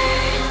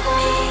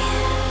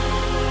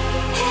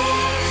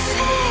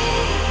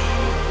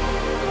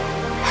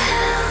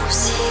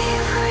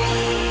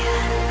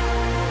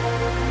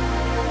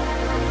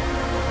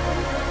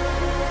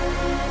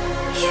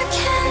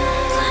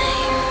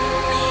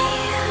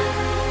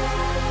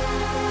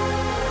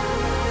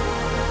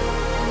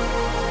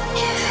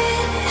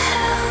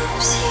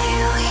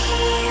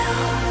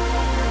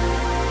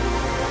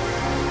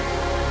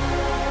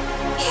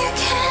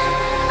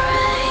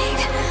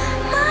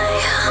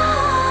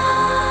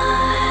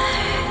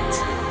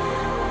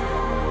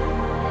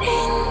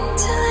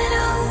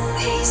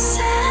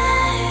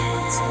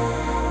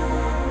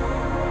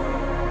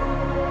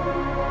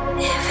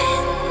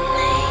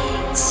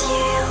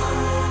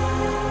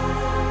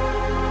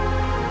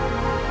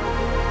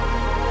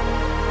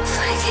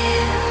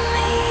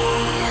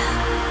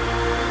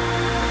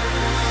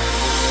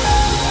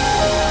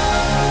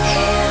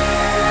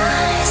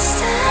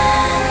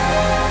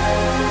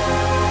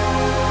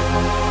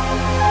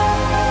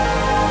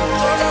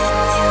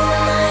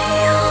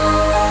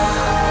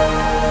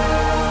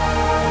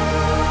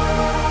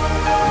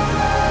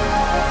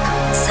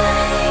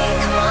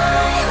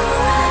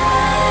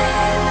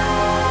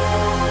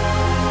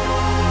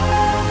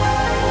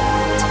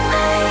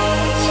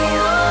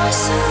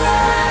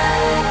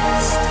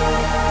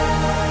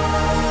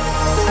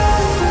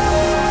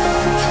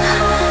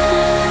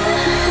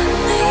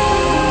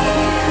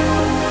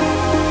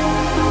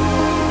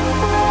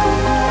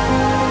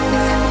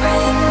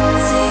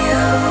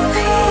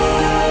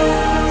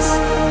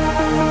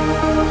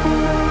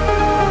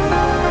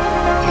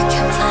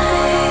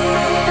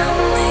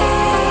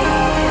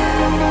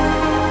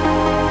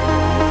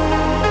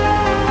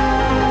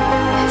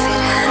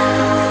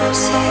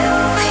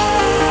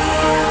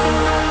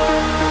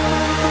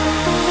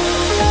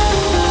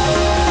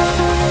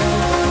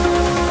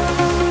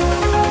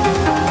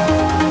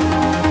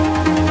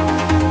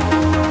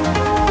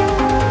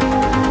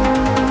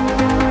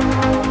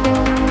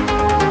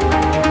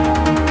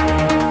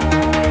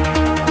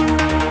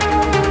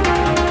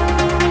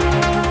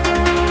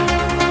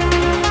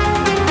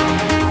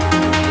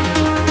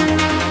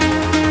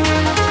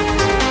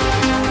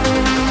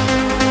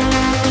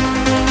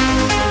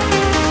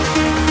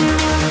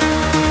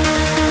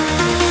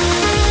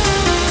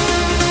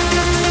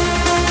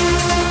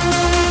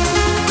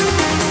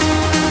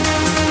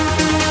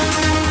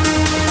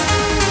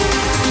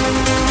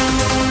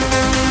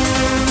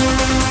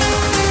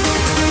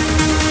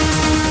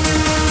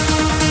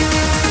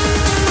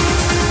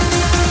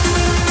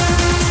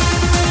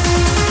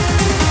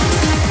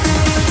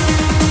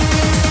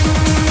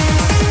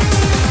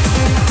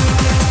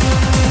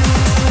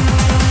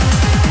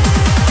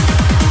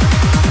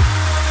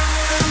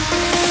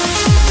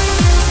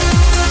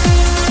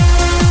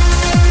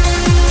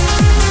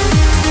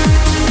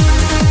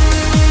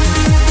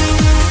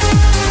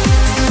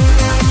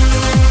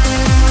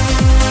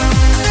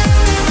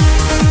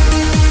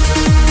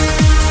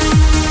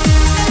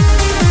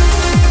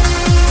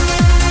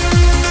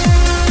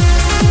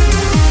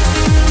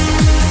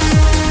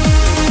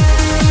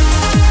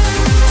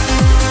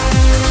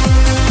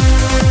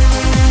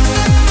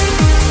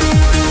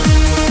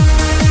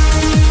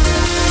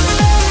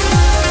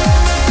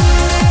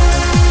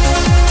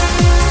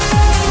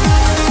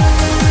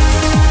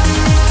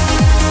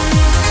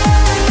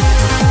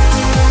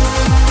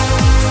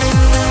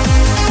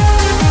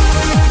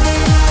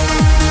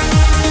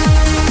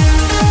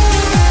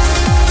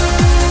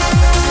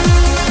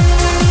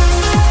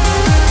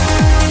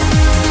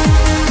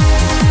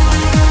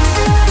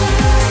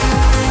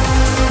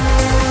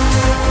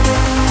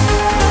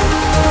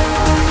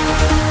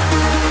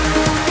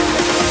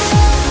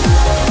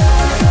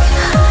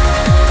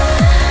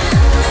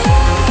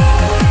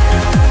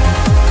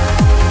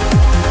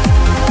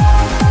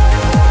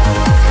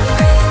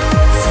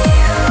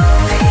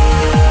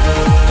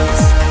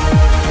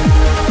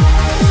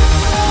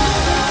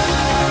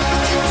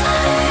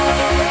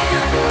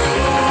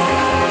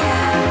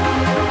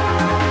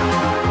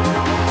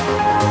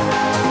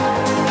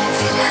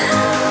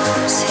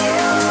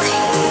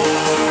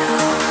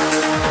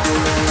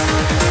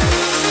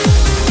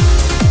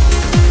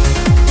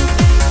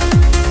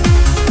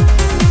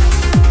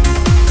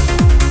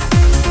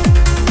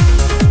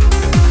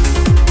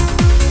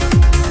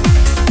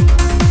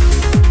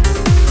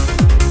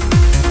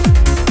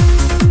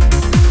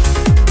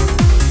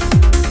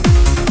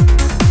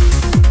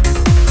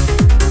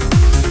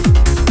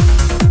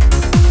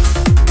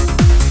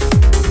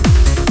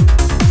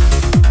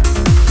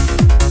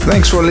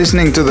Thanks for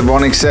listening to the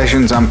VONYC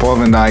Sessions. I'm Paul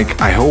van Dyk.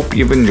 I hope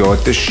you've enjoyed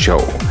the show.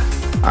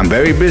 I'm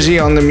very busy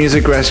on the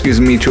Music Rescues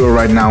Me tour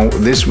right now.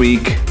 This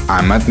week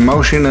I'm at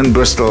Motion in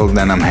Bristol,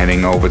 then I'm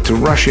heading over to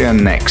Russia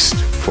next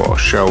for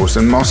shows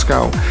in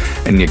Moscow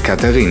and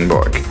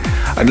Yekaterinburg.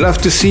 I'd love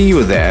to see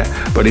you there,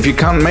 but if you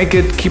can't make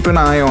it, keep an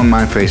eye on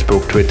my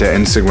Facebook, Twitter,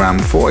 Instagram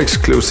for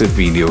exclusive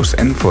videos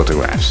and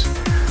photographs.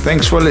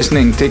 Thanks for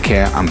listening. Take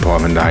care. I'm Paul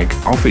van Dyk.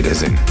 Auf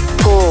Wiedersehen.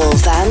 Paul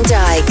van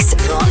Dyk's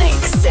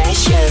VONYC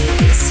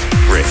Sessions.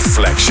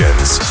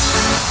 Reflections.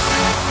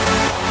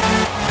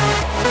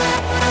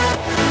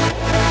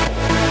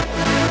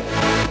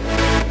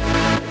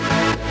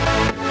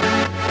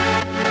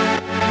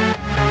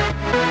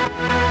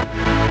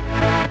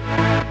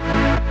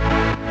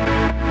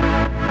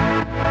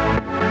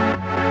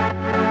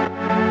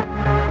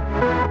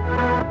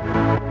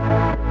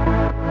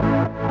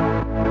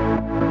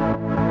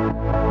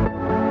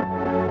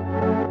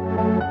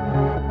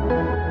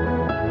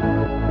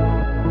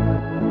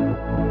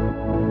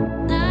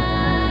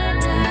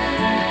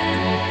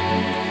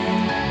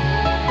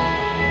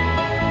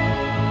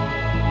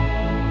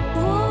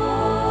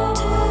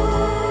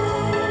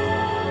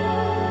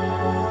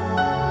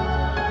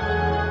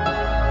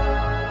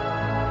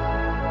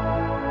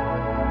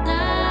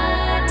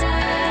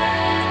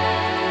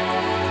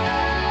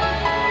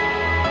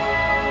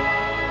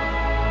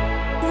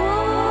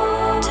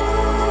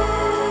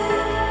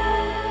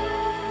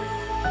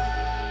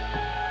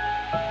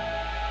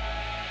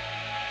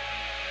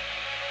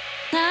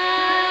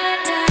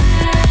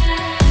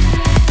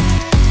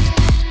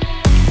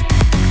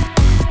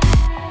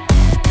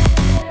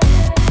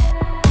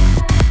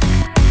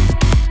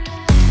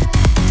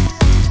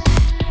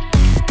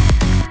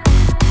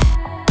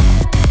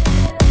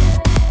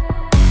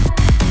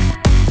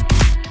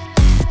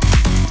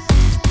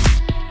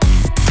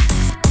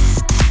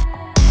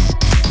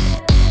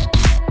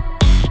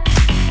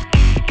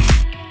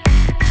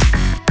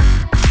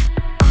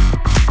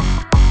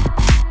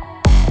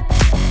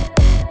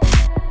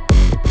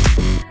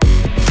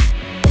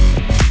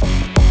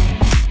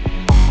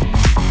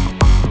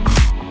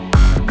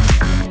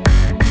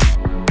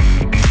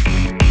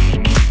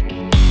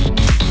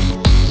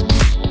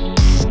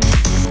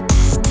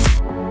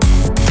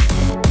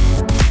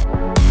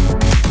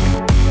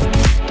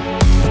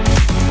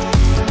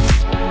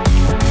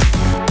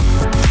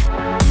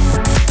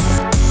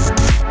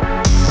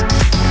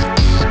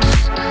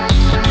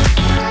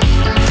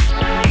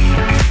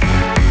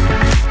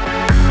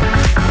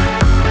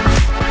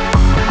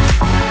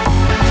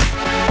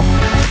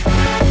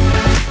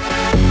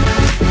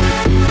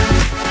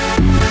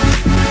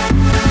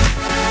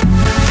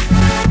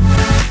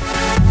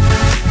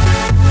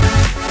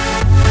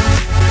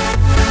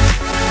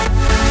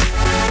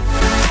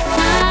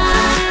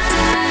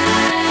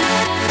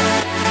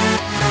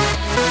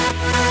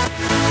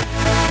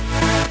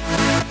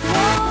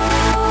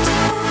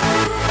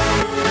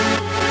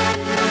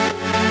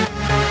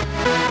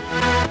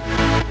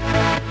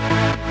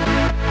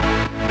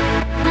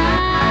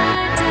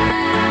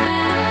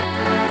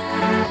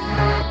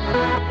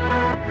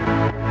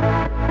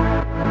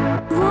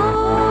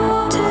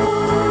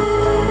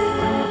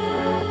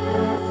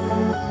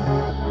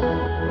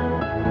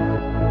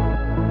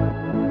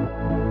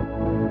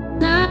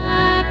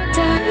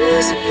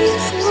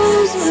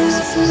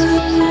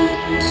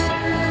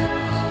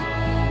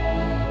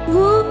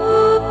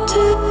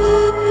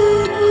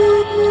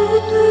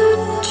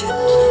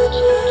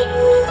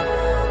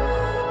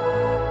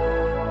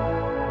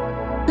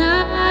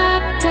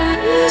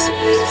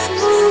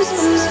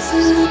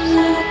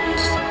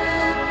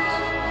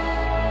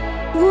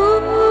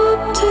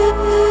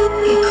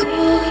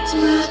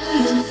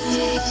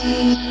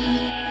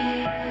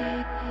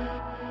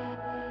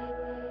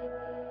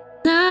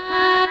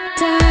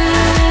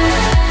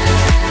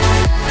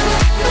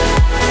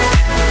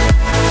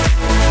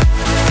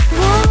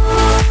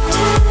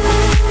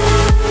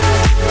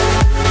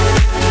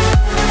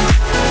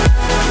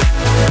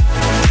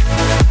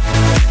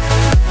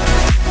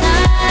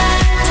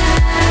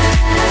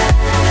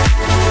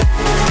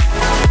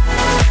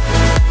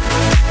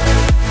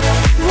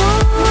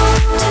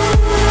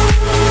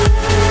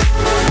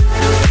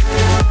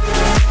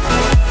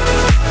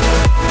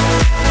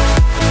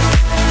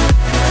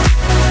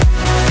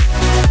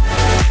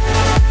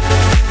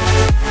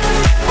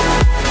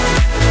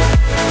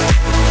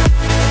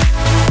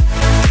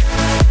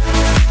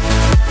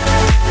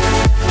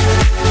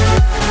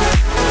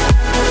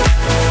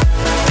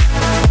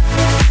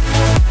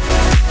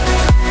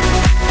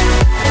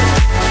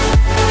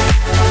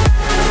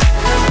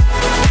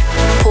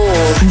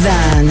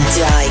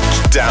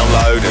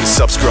 Download and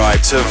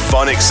subscribe to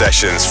VONYC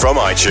Sessions from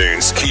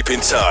iTunes. Keep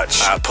in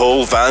touch at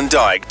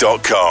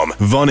paulvandyk.com.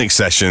 VONYC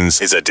Sessions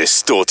is a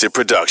Distorted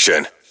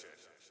production.